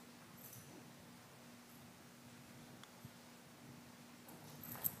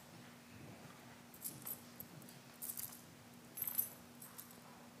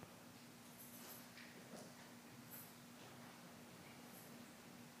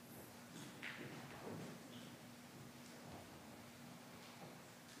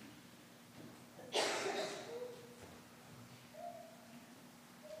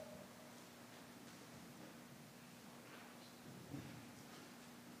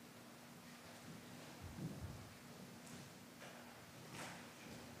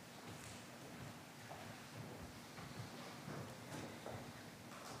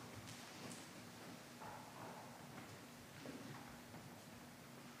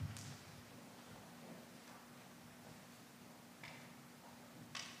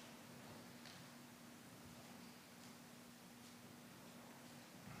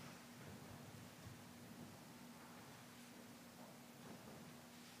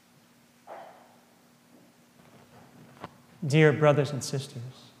 Dear brothers and sisters,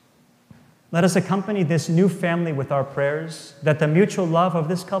 let us accompany this new family with our prayers that the mutual love of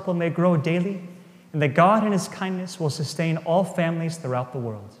this couple may grow daily and that God in His kindness will sustain all families throughout the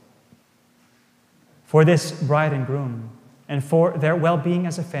world. For this bride and groom and for their well-being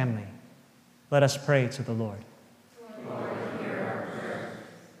as a family, let us pray to the Lord. Lord, hear our prayers.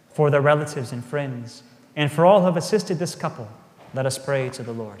 For their relatives and friends and for all who have assisted this couple, let us pray to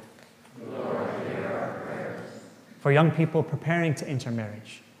the Lord. For young people preparing to enter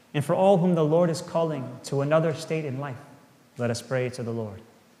marriage, and for all whom the Lord is calling to another state in life, let us pray to the Lord.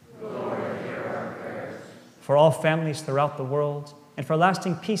 Lord, hear our prayers. For all families throughout the world, and for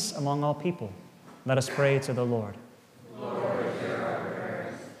lasting peace among all people, let us pray to the Lord. Lord, hear our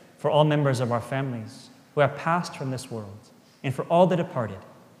prayers. For all members of our families who have passed from this world, and for all the departed,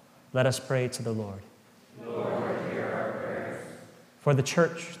 let us pray to the Lord. Lord, hear our prayers. For the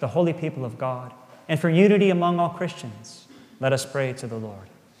church, the holy people of God, and for unity among all Christians, let us pray to the Lord.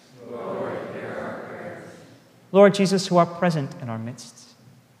 Lord, hear our prayers. Lord Jesus, who are present in our midst,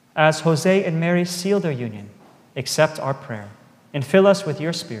 as Jose and Mary seal their union, accept our prayer and fill us with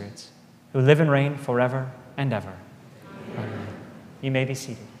your Spirit, who live and reign forever and ever. Amen. You may be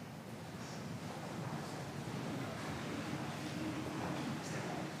seated.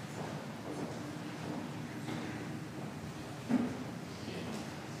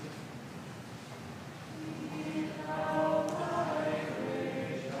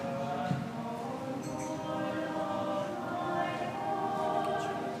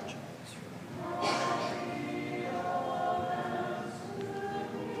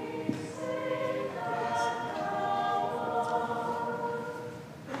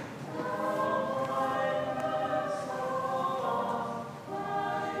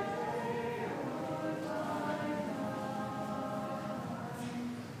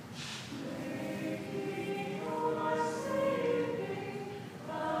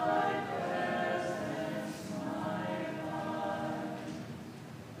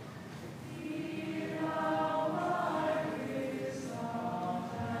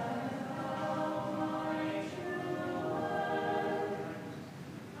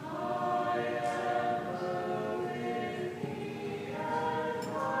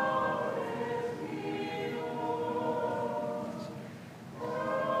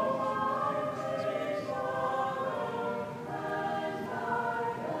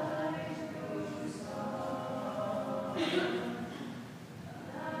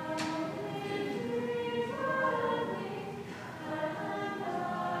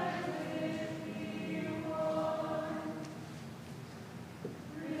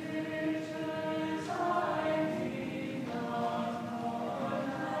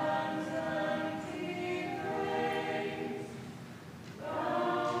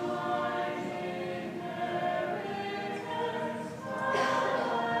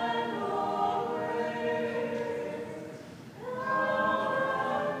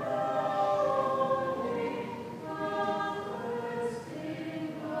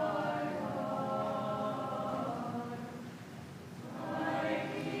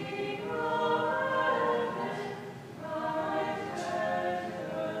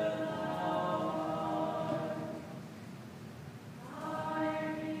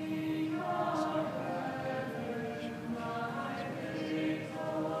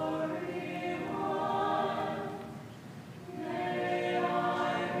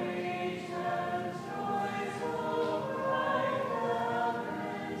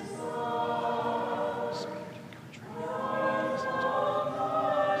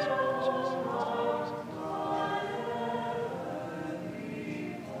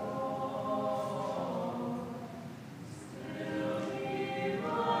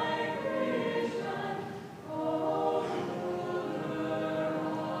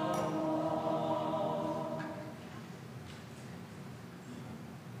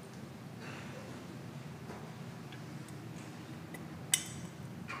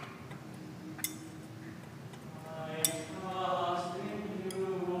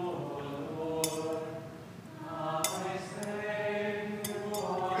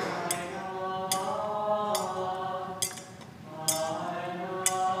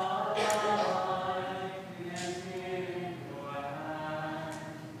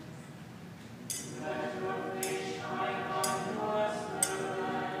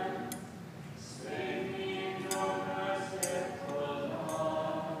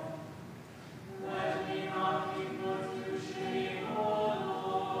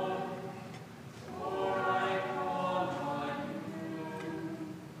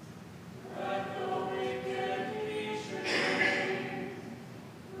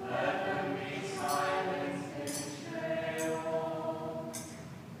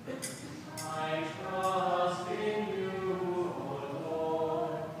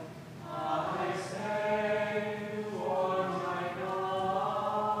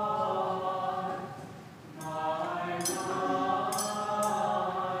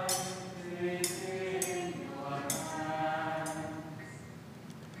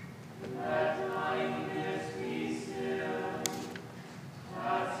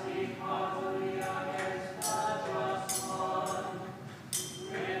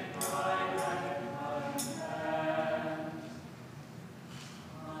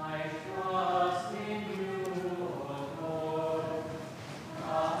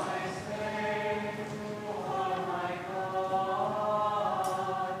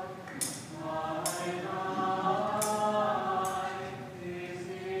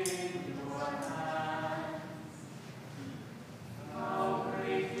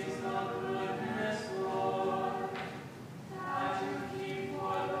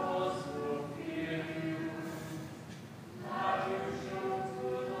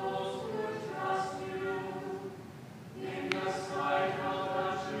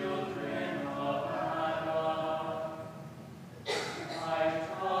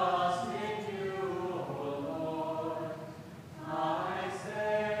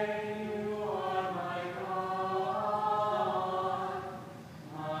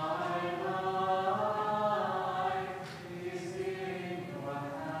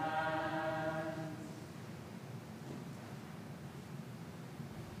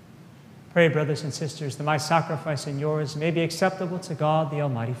 Pray, brothers and sisters, that my sacrifice and yours may be acceptable to God, the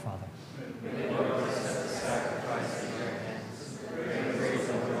Almighty Father. May the Lord accept the sacrifice in your hands, for the praise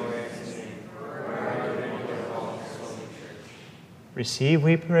and glory of his name, for our good and of all his holy church. Receive,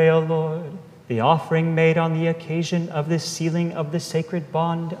 we pray, O Lord, the offering made on the occasion of the sealing of the sacred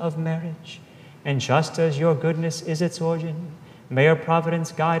bond of marriage. And just as your goodness is its origin, may your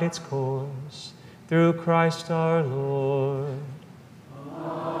providence guide its course. Through Christ our Lord.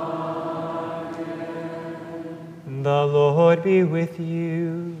 The Lord be with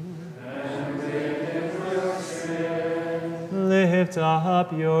you. And with your spirit. Lift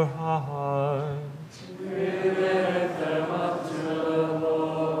up your hearts. We lift them up to the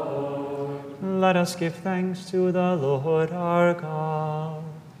Lord. Let us give thanks to the Lord our God.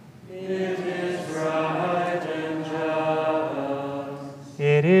 It is right and just.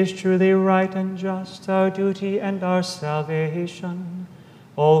 It is truly right and just, our duty and our salvation,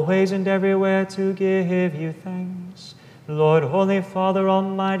 always and everywhere to give you thanks, Lord, Holy Father,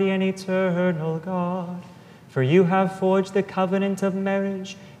 Almighty and eternal God. For you have forged the covenant of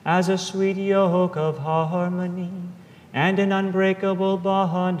marriage as a sweet yoke of harmony and an unbreakable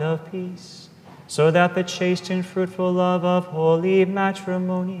bond of peace, so that the chaste and fruitful love of holy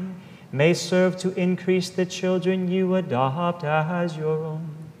matrimony may serve to increase the children you adopt as your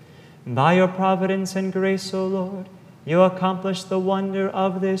own. By your providence and grace, O Lord, you accomplish the wonder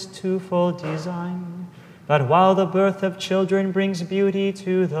of this twofold design, that while the birth of children brings beauty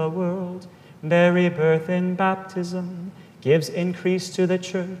to the world, their rebirth in baptism gives increase to the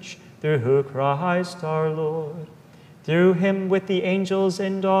church through Christ our Lord. Through him, with the angels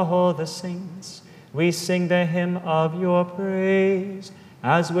and all the saints, we sing the hymn of your praise,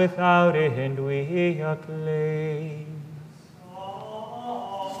 as without end we acclaim.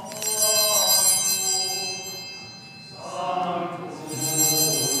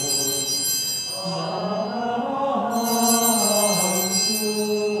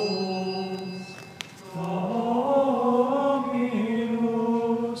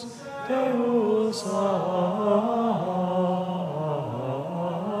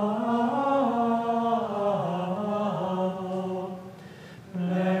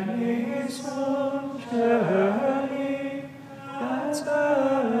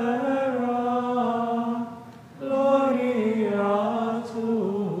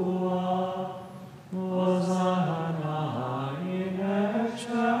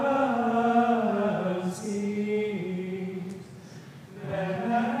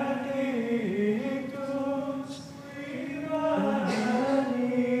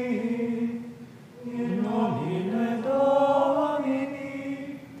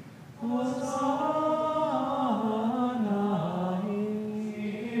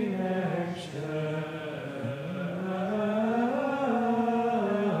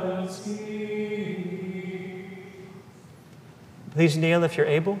 Please kneel if you're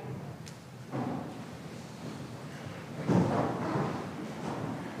able.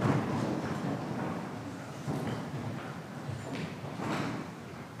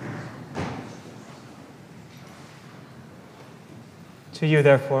 To you,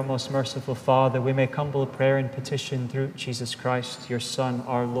 therefore, most merciful Father, we make humble prayer and petition through Jesus Christ, your Son,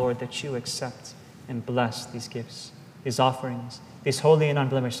 our Lord, that you accept and bless these gifts, these offerings, these holy and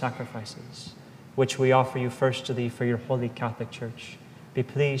unblemished sacrifices, which we offer you firstly for your holy Catholic Church. Be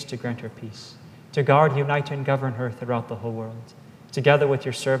pleased to grant her peace, to guard, unite, and govern her throughout the whole world, together with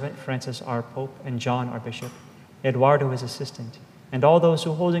your servant Francis, our Pope, and John, our Bishop, Eduardo, his assistant, and all those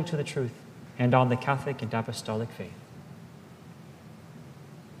who, holding to the truth and on the Catholic and Apostolic faith.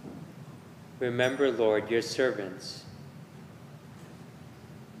 Remember, Lord, your servants.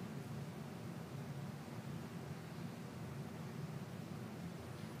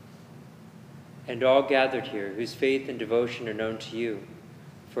 And all gathered here, whose faith and devotion are known to you.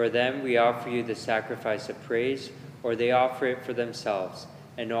 For them we offer you the sacrifice of praise, or they offer it for themselves,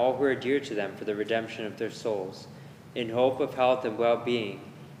 and all who are dear to them for the redemption of their souls, in hope of health and well-being,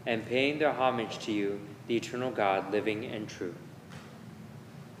 and paying their homage to you, the eternal God, living and true.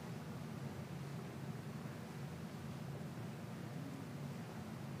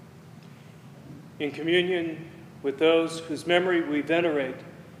 In communion with those whose memory we venerate,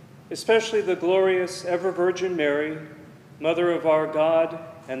 especially the glorious ever-Virgin Mary, Mother of our God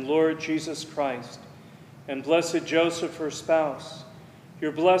and Lord Jesus Christ, and blessed Joseph, her spouse,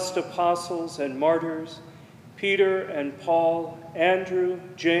 your blessed apostles and martyrs, Peter and Paul, Andrew,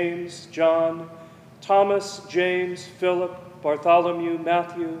 James, John, Thomas, James, Philip, Bartholomew,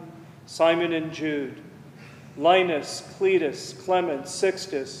 Matthew, Simon and Jude, Linus, Cletus, Clement,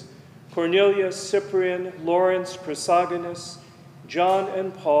 Sixtus, Cornelius, Cyprian, Lawrence, Chrysogonus, John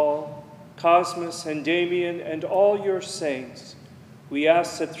and Paul, Cosmas and Damien, and all your saints, we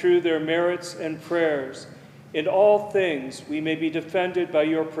ask that through their merits and prayers, in all things we may be defended by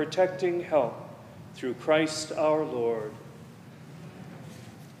your protecting help, through Christ our Lord.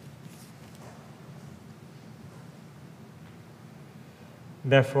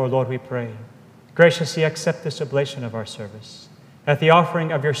 Therefore, Lord, we pray, graciously accept this oblation of our service, that the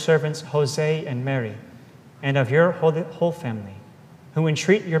offering of your servants Jose and Mary, and of your whole family, who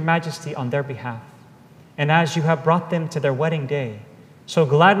entreat your majesty on their behalf, and as you have brought them to their wedding day, so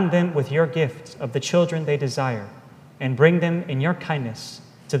gladden them with your gift of the children they desire, and bring them in your kindness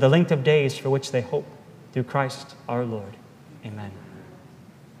to the length of days for which they hope, through Christ our Lord. Amen.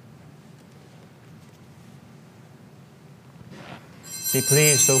 Be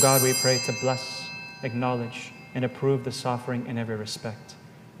pleased, O God, we pray, to bless, acknowledge, and approve this offering in every respect.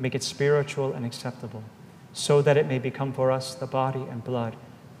 Make it spiritual and acceptable, so that it may become for us the body and blood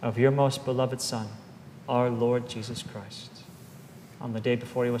of your most beloved Son, our Lord Jesus Christ. On the day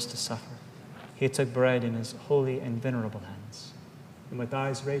before he was to suffer, he took bread in his holy and venerable hands, and with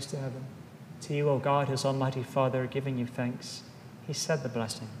eyes raised to heaven, to you, O God, his almighty Father, giving you thanks, he said the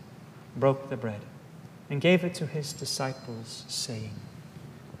blessing, broke the bread, and gave it to his disciples, saying,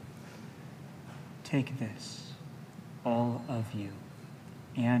 "Take this, all of you,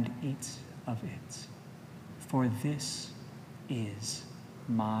 and eat of it, for this is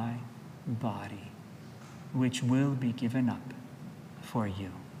my body, which will be given up for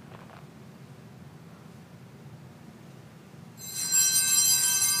you."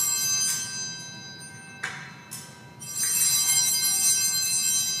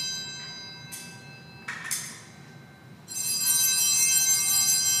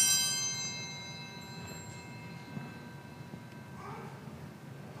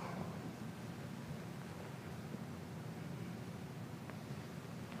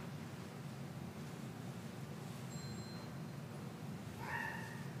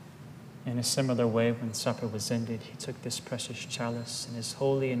 In a similar way, when supper was ended, he took this precious chalice in his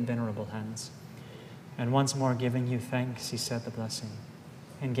holy and venerable hands, and once more giving you thanks, he said the blessing,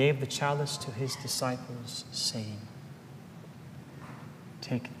 and gave the chalice to his disciples, saying,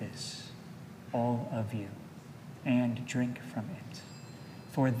 "Take this, all of you, and drink from it,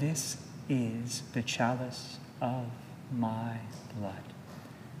 for this is the chalice of my blood,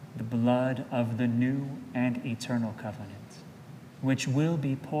 the blood of the new and eternal covenant, which will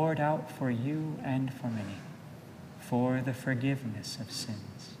be poured out for you and for many, for the forgiveness of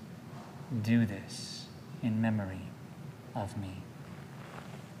sins. Do this in memory of me."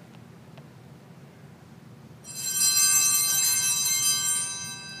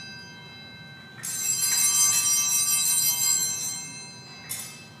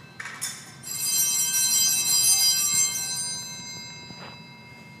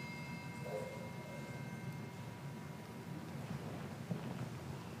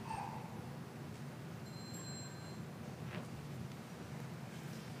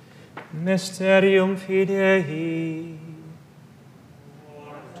 Mysterium Fidei.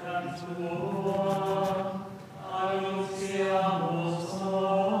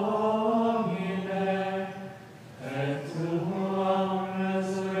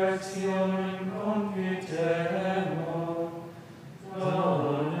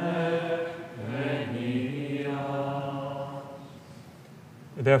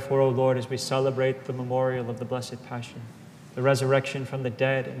 Therefore, O Lord, as we celebrate the memorial of the Blessed Passion, the resurrection from the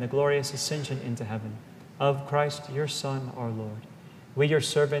dead, and the glorious ascension into heaven of Christ, your Son, our Lord, we, your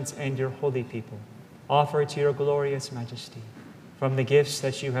servants and your holy people, offer to your glorious majesty, from the gifts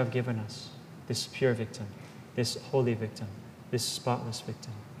that you have given us, this pure victim, this holy victim, this spotless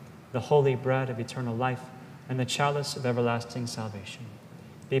victim, the holy bread of eternal life, and the chalice of everlasting salvation.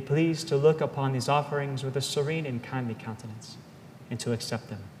 Be pleased to look upon these offerings with a serene and kindly countenance, and to accept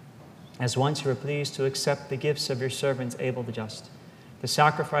them. As once you were pleased to accept the gifts of your servants Abel the just, the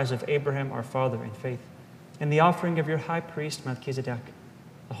sacrifice of Abraham our father in faith, and the offering of your high priest Melchizedek,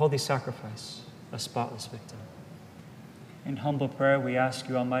 a holy sacrifice, a spotless victim. In humble prayer we ask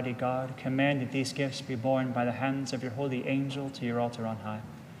you, Almighty God, command that these gifts be borne by the hands of your holy angel to your altar on high,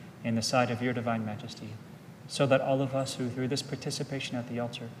 in the sight of your divine majesty, so that all of us who through this participation at the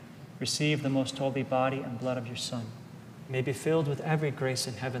altar receive the most holy body and blood of your Son, may be filled with every grace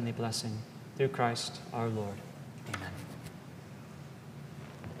and heavenly blessing, through Christ our Lord. Amen.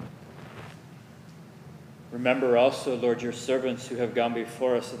 Remember also, Lord, your servants who have gone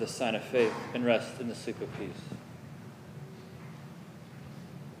before us with the sign of faith, and rest in the sleep of peace.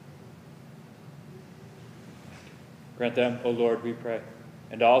 Grant them, O Lord, we pray,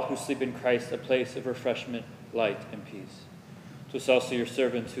 and all who sleep in Christ, a place of refreshment, light, and peace. To us also, your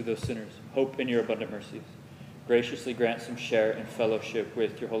servants, who though sinners, hope in your abundant mercies, graciously grant some share in fellowship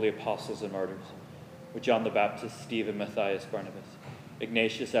with your holy apostles and martyrs, with John the Baptist, Stephen, Matthias, Barnabas,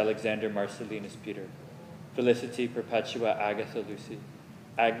 Ignatius, Alexander, Marcellinus, Peter, Felicity, Perpetua, Agatha, Lucy,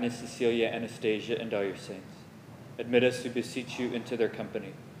 Agnes, Cecilia, Anastasia, and all your saints. Admit us, we beseech you, into their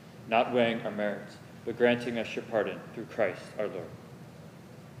company, not weighing our merits, but granting us your pardon through Christ our Lord.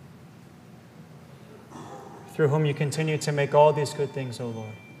 Through whom you continue to make all these good things, O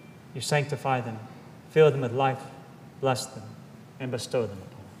Lord. You sanctify them, fill them with life, bless them, and bestow them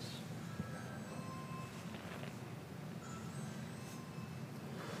upon us.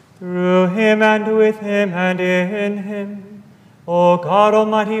 Through him and with him and in him, O God,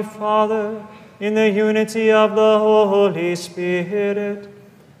 Almighty Father, in the unity of the Holy Spirit,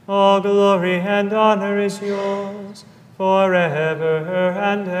 all glory and honor is yours forever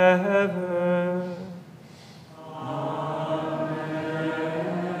and ever.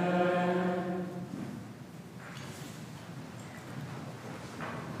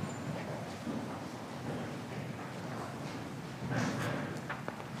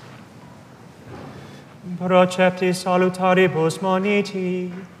 Procepti salutaribus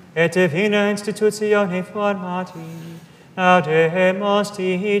moniti, et divina institutione formati, audemus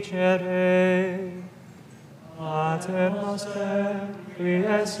dicere. Pater noster, qui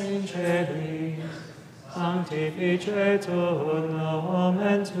es in celis, sanctificetur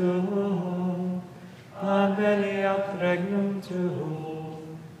nomen tuum, adveniat regnum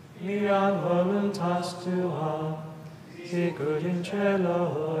tuum, fiat voluntas tua, sicut in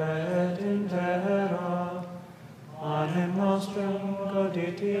cielo et in terra. Panem nostrum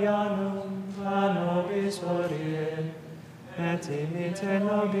quotidianum da nobis hodie, et imite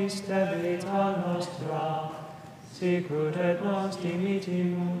nobis debita nostra, sicut et nos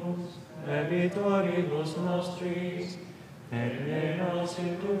dimitimus debitoribus nostris, et ne nos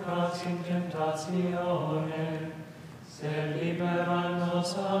inducas in tentationem, sed libera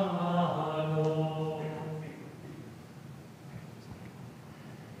nos a malo.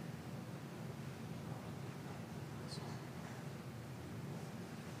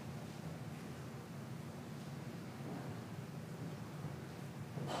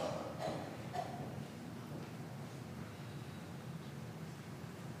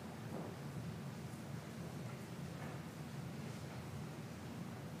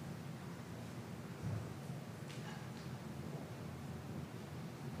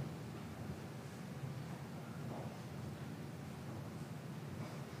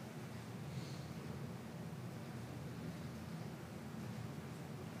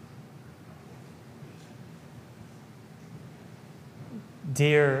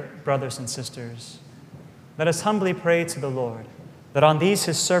 Dear brothers and sisters, let us humbly pray to the Lord that on these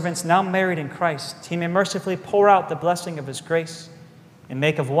his servants now married in Christ, he may mercifully pour out the blessing of his grace and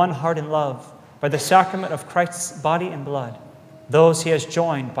make of one heart in love, by the sacrament of Christ's body and blood, those he has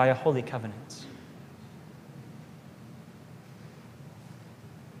joined by a holy covenant.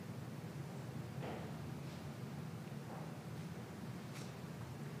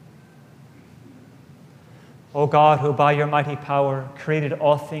 O God, who by your mighty power created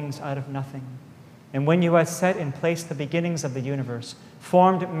all things out of nothing, and when you had set in place the beginnings of the universe,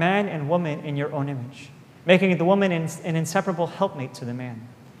 formed man and woman in your own image, making the woman an inseparable helpmate to the man,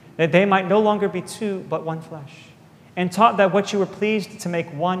 that they might no longer be two but one flesh, and taught that what you were pleased to make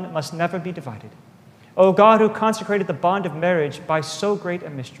one must never be divided. O God, who consecrated the bond of marriage by so great a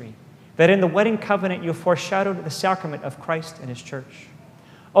mystery, that in the wedding covenant you foreshadowed the sacrament of Christ and his church.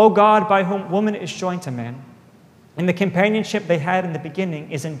 O God, by whom woman is joined to man, and the companionship they had in the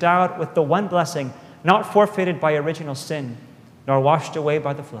beginning is endowed with the one blessing not forfeited by original sin, nor washed away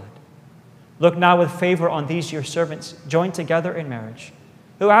by the flood. Look now with favor on these your servants, joined together in marriage,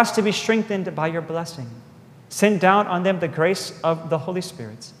 who ask to be strengthened by your blessing. Send down on them the grace of the Holy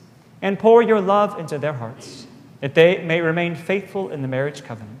Spirit, and pour your love into their hearts, that they may remain faithful in the marriage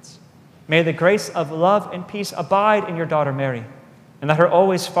covenants. May the grace of love and peace abide in your daughter Mary, and let her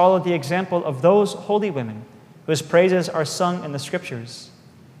always follow the example of those holy women whose praises are sung in the Scriptures.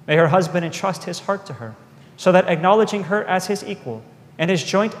 May her husband entrust his heart to her, so that acknowledging her as his equal and his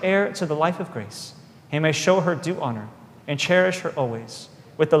joint heir to the life of grace, he may show her due honor and cherish her always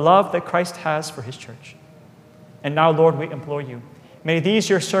with the love that Christ has for his church. And now, Lord, we implore you, may these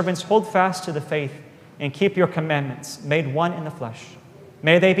your servants hold fast to the faith and keep your commandments, made one in the flesh.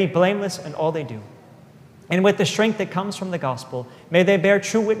 May they be blameless in all they do. And with the strength that comes from the gospel, may they bear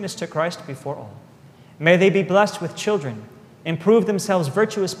true witness to Christ before all. May they be blessed with children and prove themselves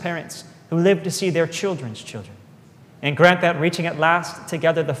virtuous parents who live to see their children's children. And grant that, reaching at last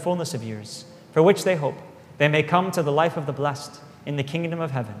together the fullness of years, for which they hope, they may come to the life of the blessed in the kingdom of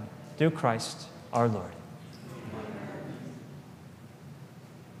heaven, through Christ our Lord.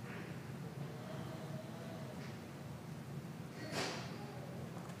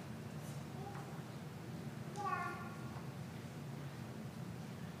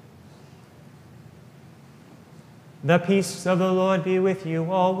 The peace of the Lord be with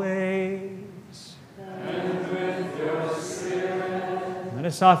you always. And with your spirit. Let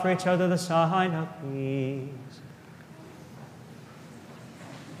us offer each other the sign of peace.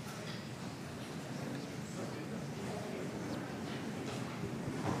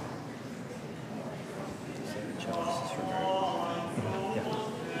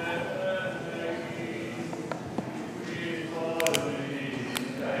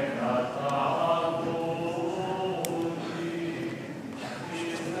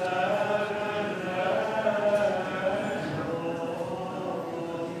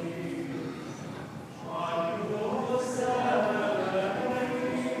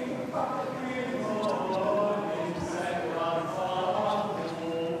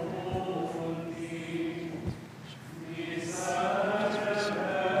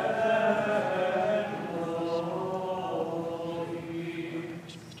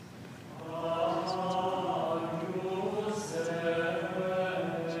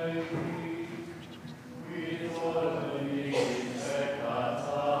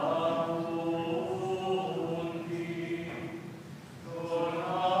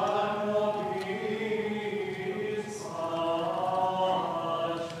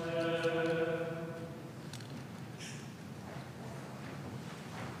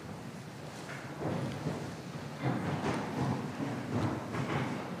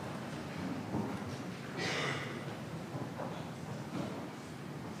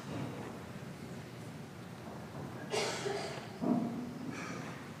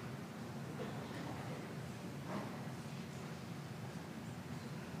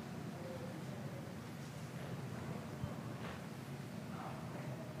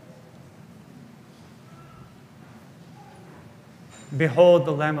 Behold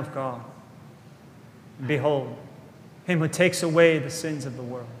the Lamb of God. Behold, him who takes away the sins of the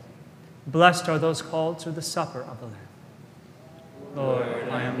world. Blessed are those called to the supper of the Lamb. Lord,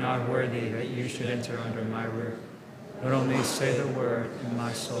 I am not worthy that you should enter under my roof, but only say the word, and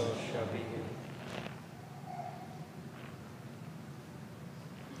my soul shall be healed.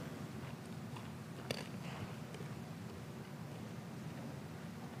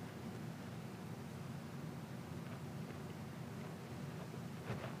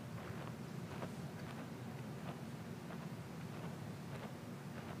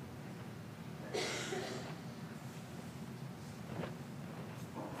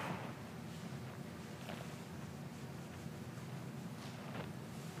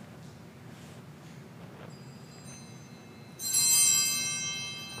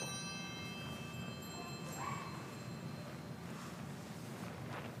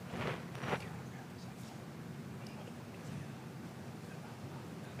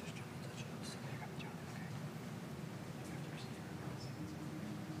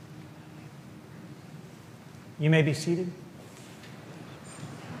 You may be seated.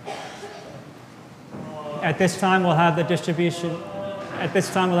 At this time, we'll have the distribution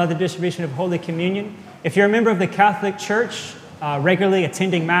of Holy Communion. If you're a member of the Catholic Church, regularly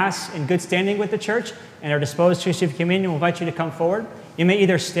attending Mass in good standing with the Church, and are disposed to receive communion, we'll invite you to come forward. You may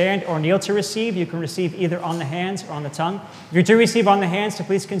either stand or kneel to receive. You can receive either on the hands or on the tongue. If you do receive on the hands, so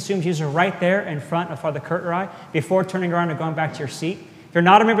please consume Jesus right there in front of Father Curtray before turning around and going back to your seat. If you're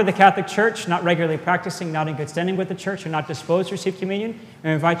not a member of the Catholic Church, not regularly practicing, not in good standing with the Church, or not disposed to receive communion, we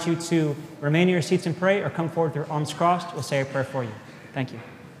invite you to remain in your seats and pray, or come forward with your arms crossed. We'll say a prayer for you. Thank you.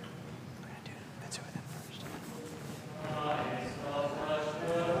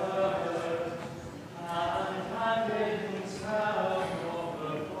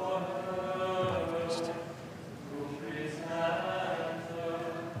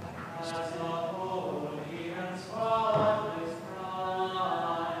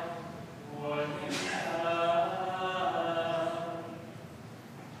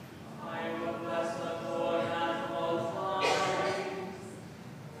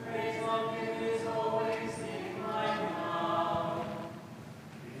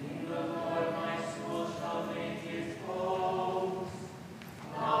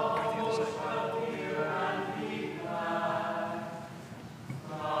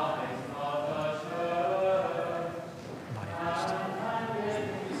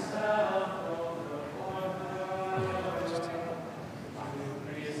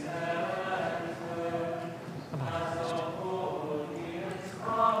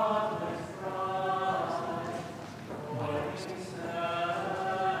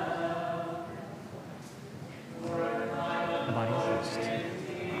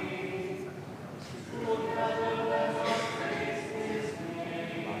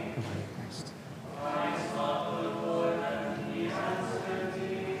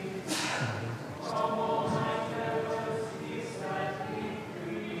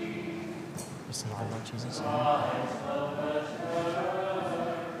 Receive the Lord Jesus.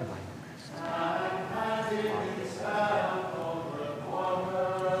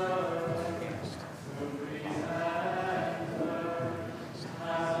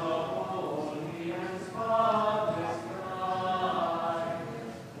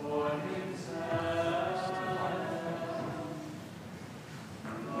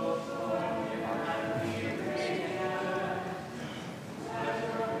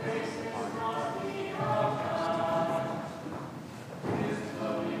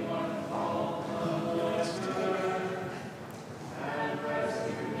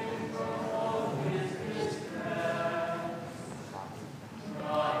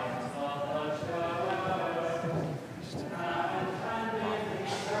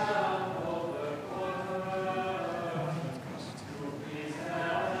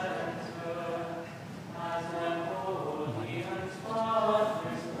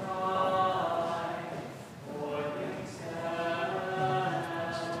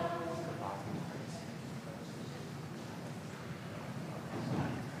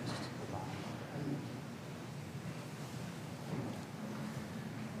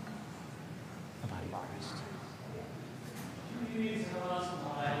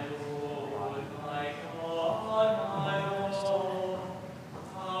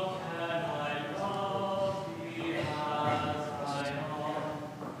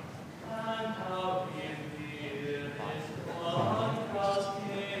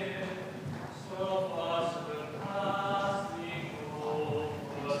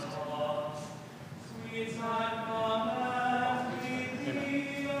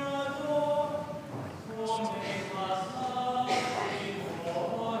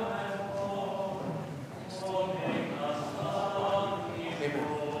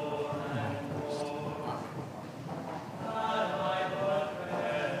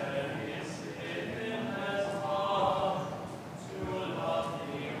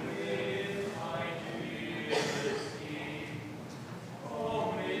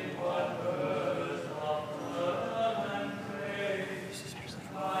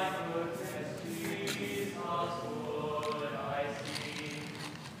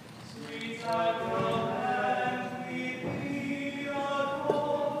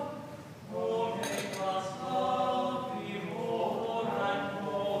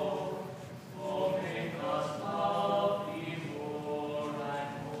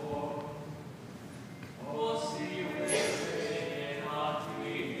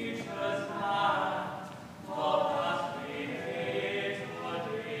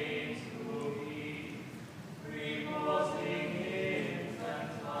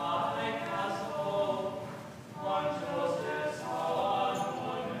 Us all.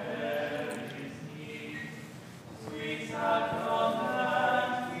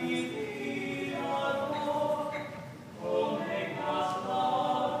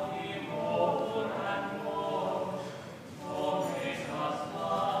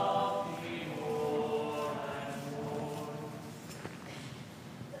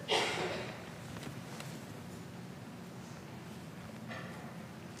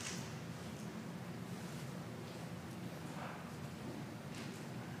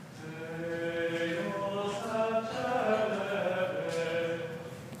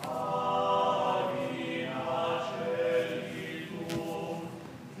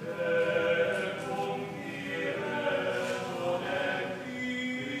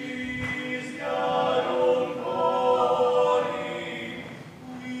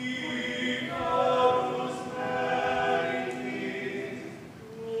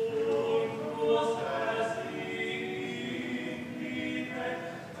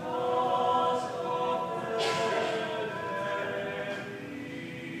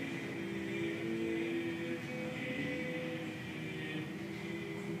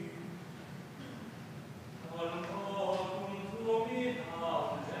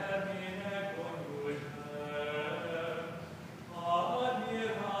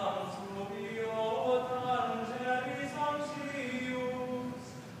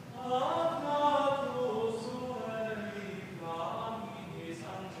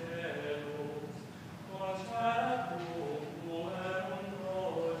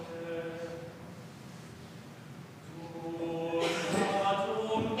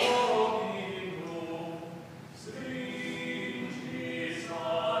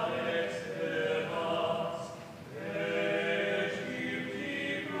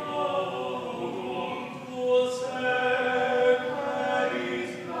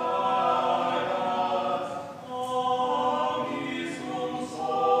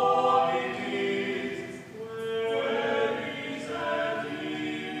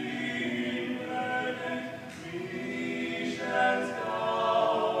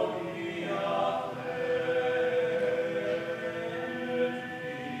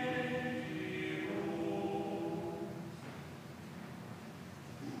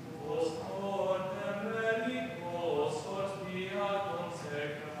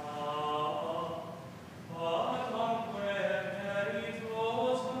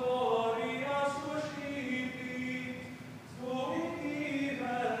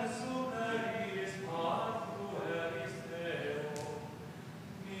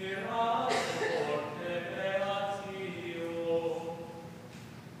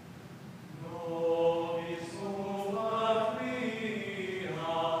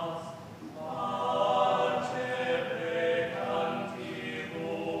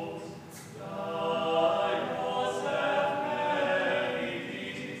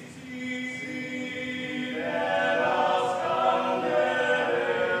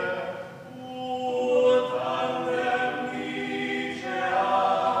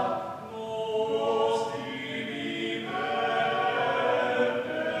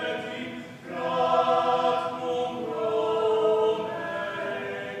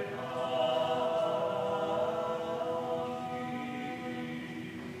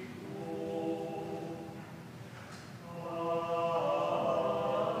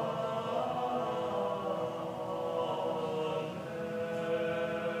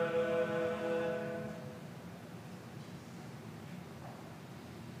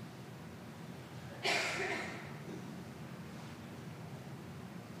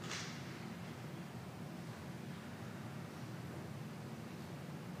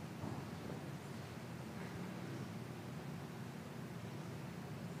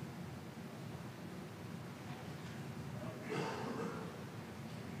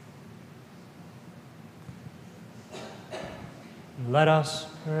 Let us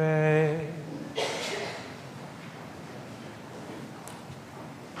pray.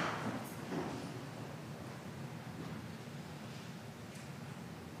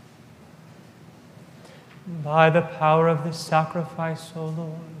 By the power of this sacrifice, O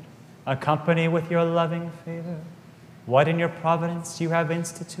Lord, accompany with your loving favor what in your providence you have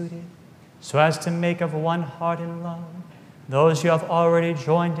instituted, so as to make of one heart in love those you have already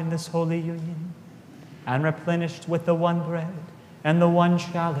joined in this holy union, and replenished with the one bread and the one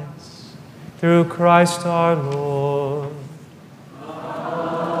chalice, through Christ our Lord.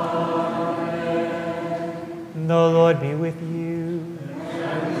 Amen. The Lord be with you.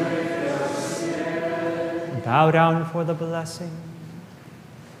 And with your spirit. Bow down for the blessing.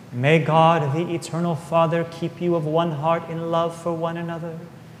 May God, the eternal Father, keep you of one heart in love for one another,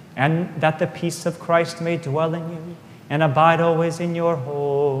 and that the peace of Christ may dwell in you and abide always in your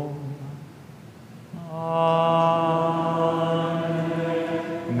home. Amen.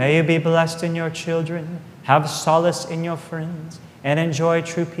 May you be blessed in your children, have solace in your friends, and enjoy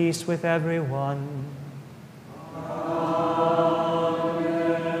true peace with everyone. Amen.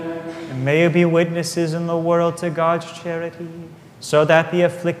 May you be witnesses in the world to God's charity, so that the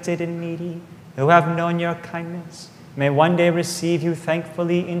afflicted and needy who have known your kindness may one day receive you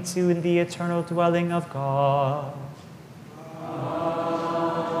thankfully into the eternal dwelling of God. Amen.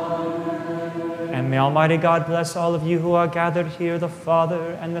 And may Almighty God bless all of you who are gathered here, the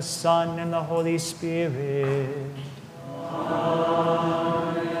Father and the Son and the Holy Spirit.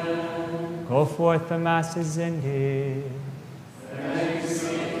 Amen. Go forth, the Mass is ended. Thanks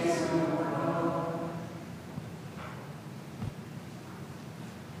be to God.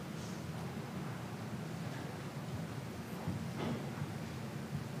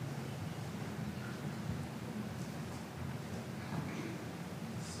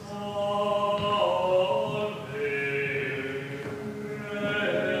 Salve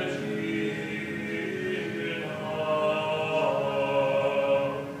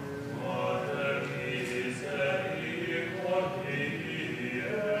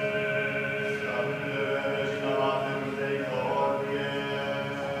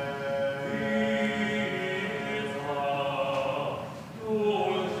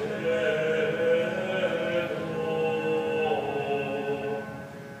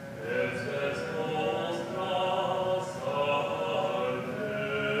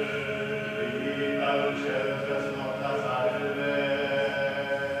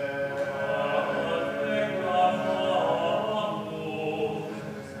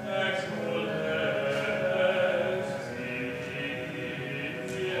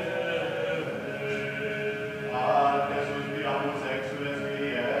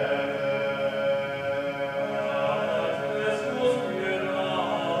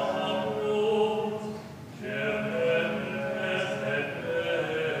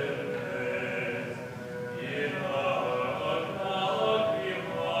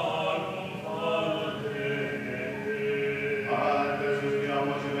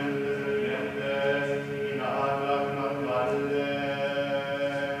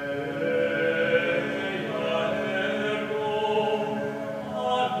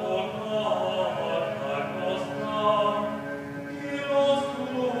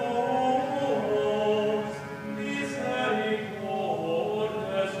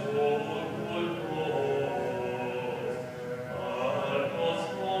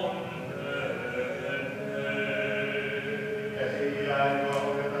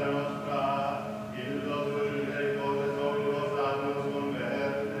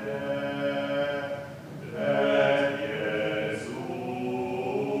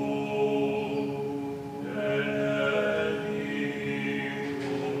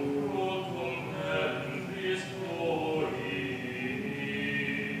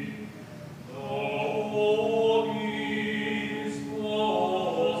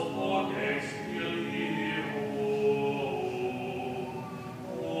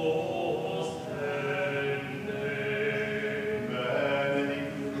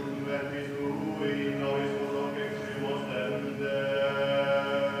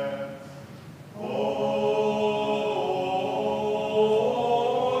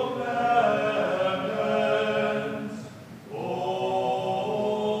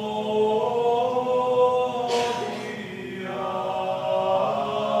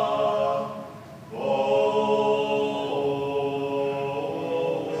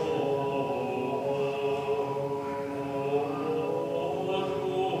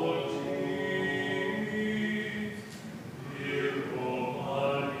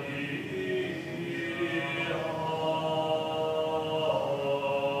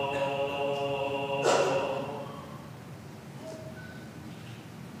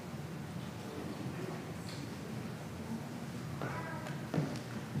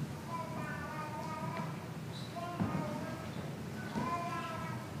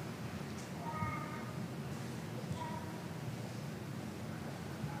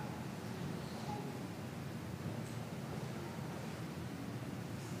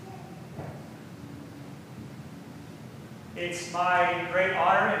It's my great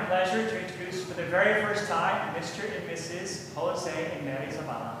honor and pleasure to introduce for the very first time Mr. and Mrs. Jose and Mary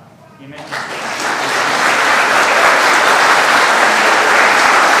Zavala. You may proceed.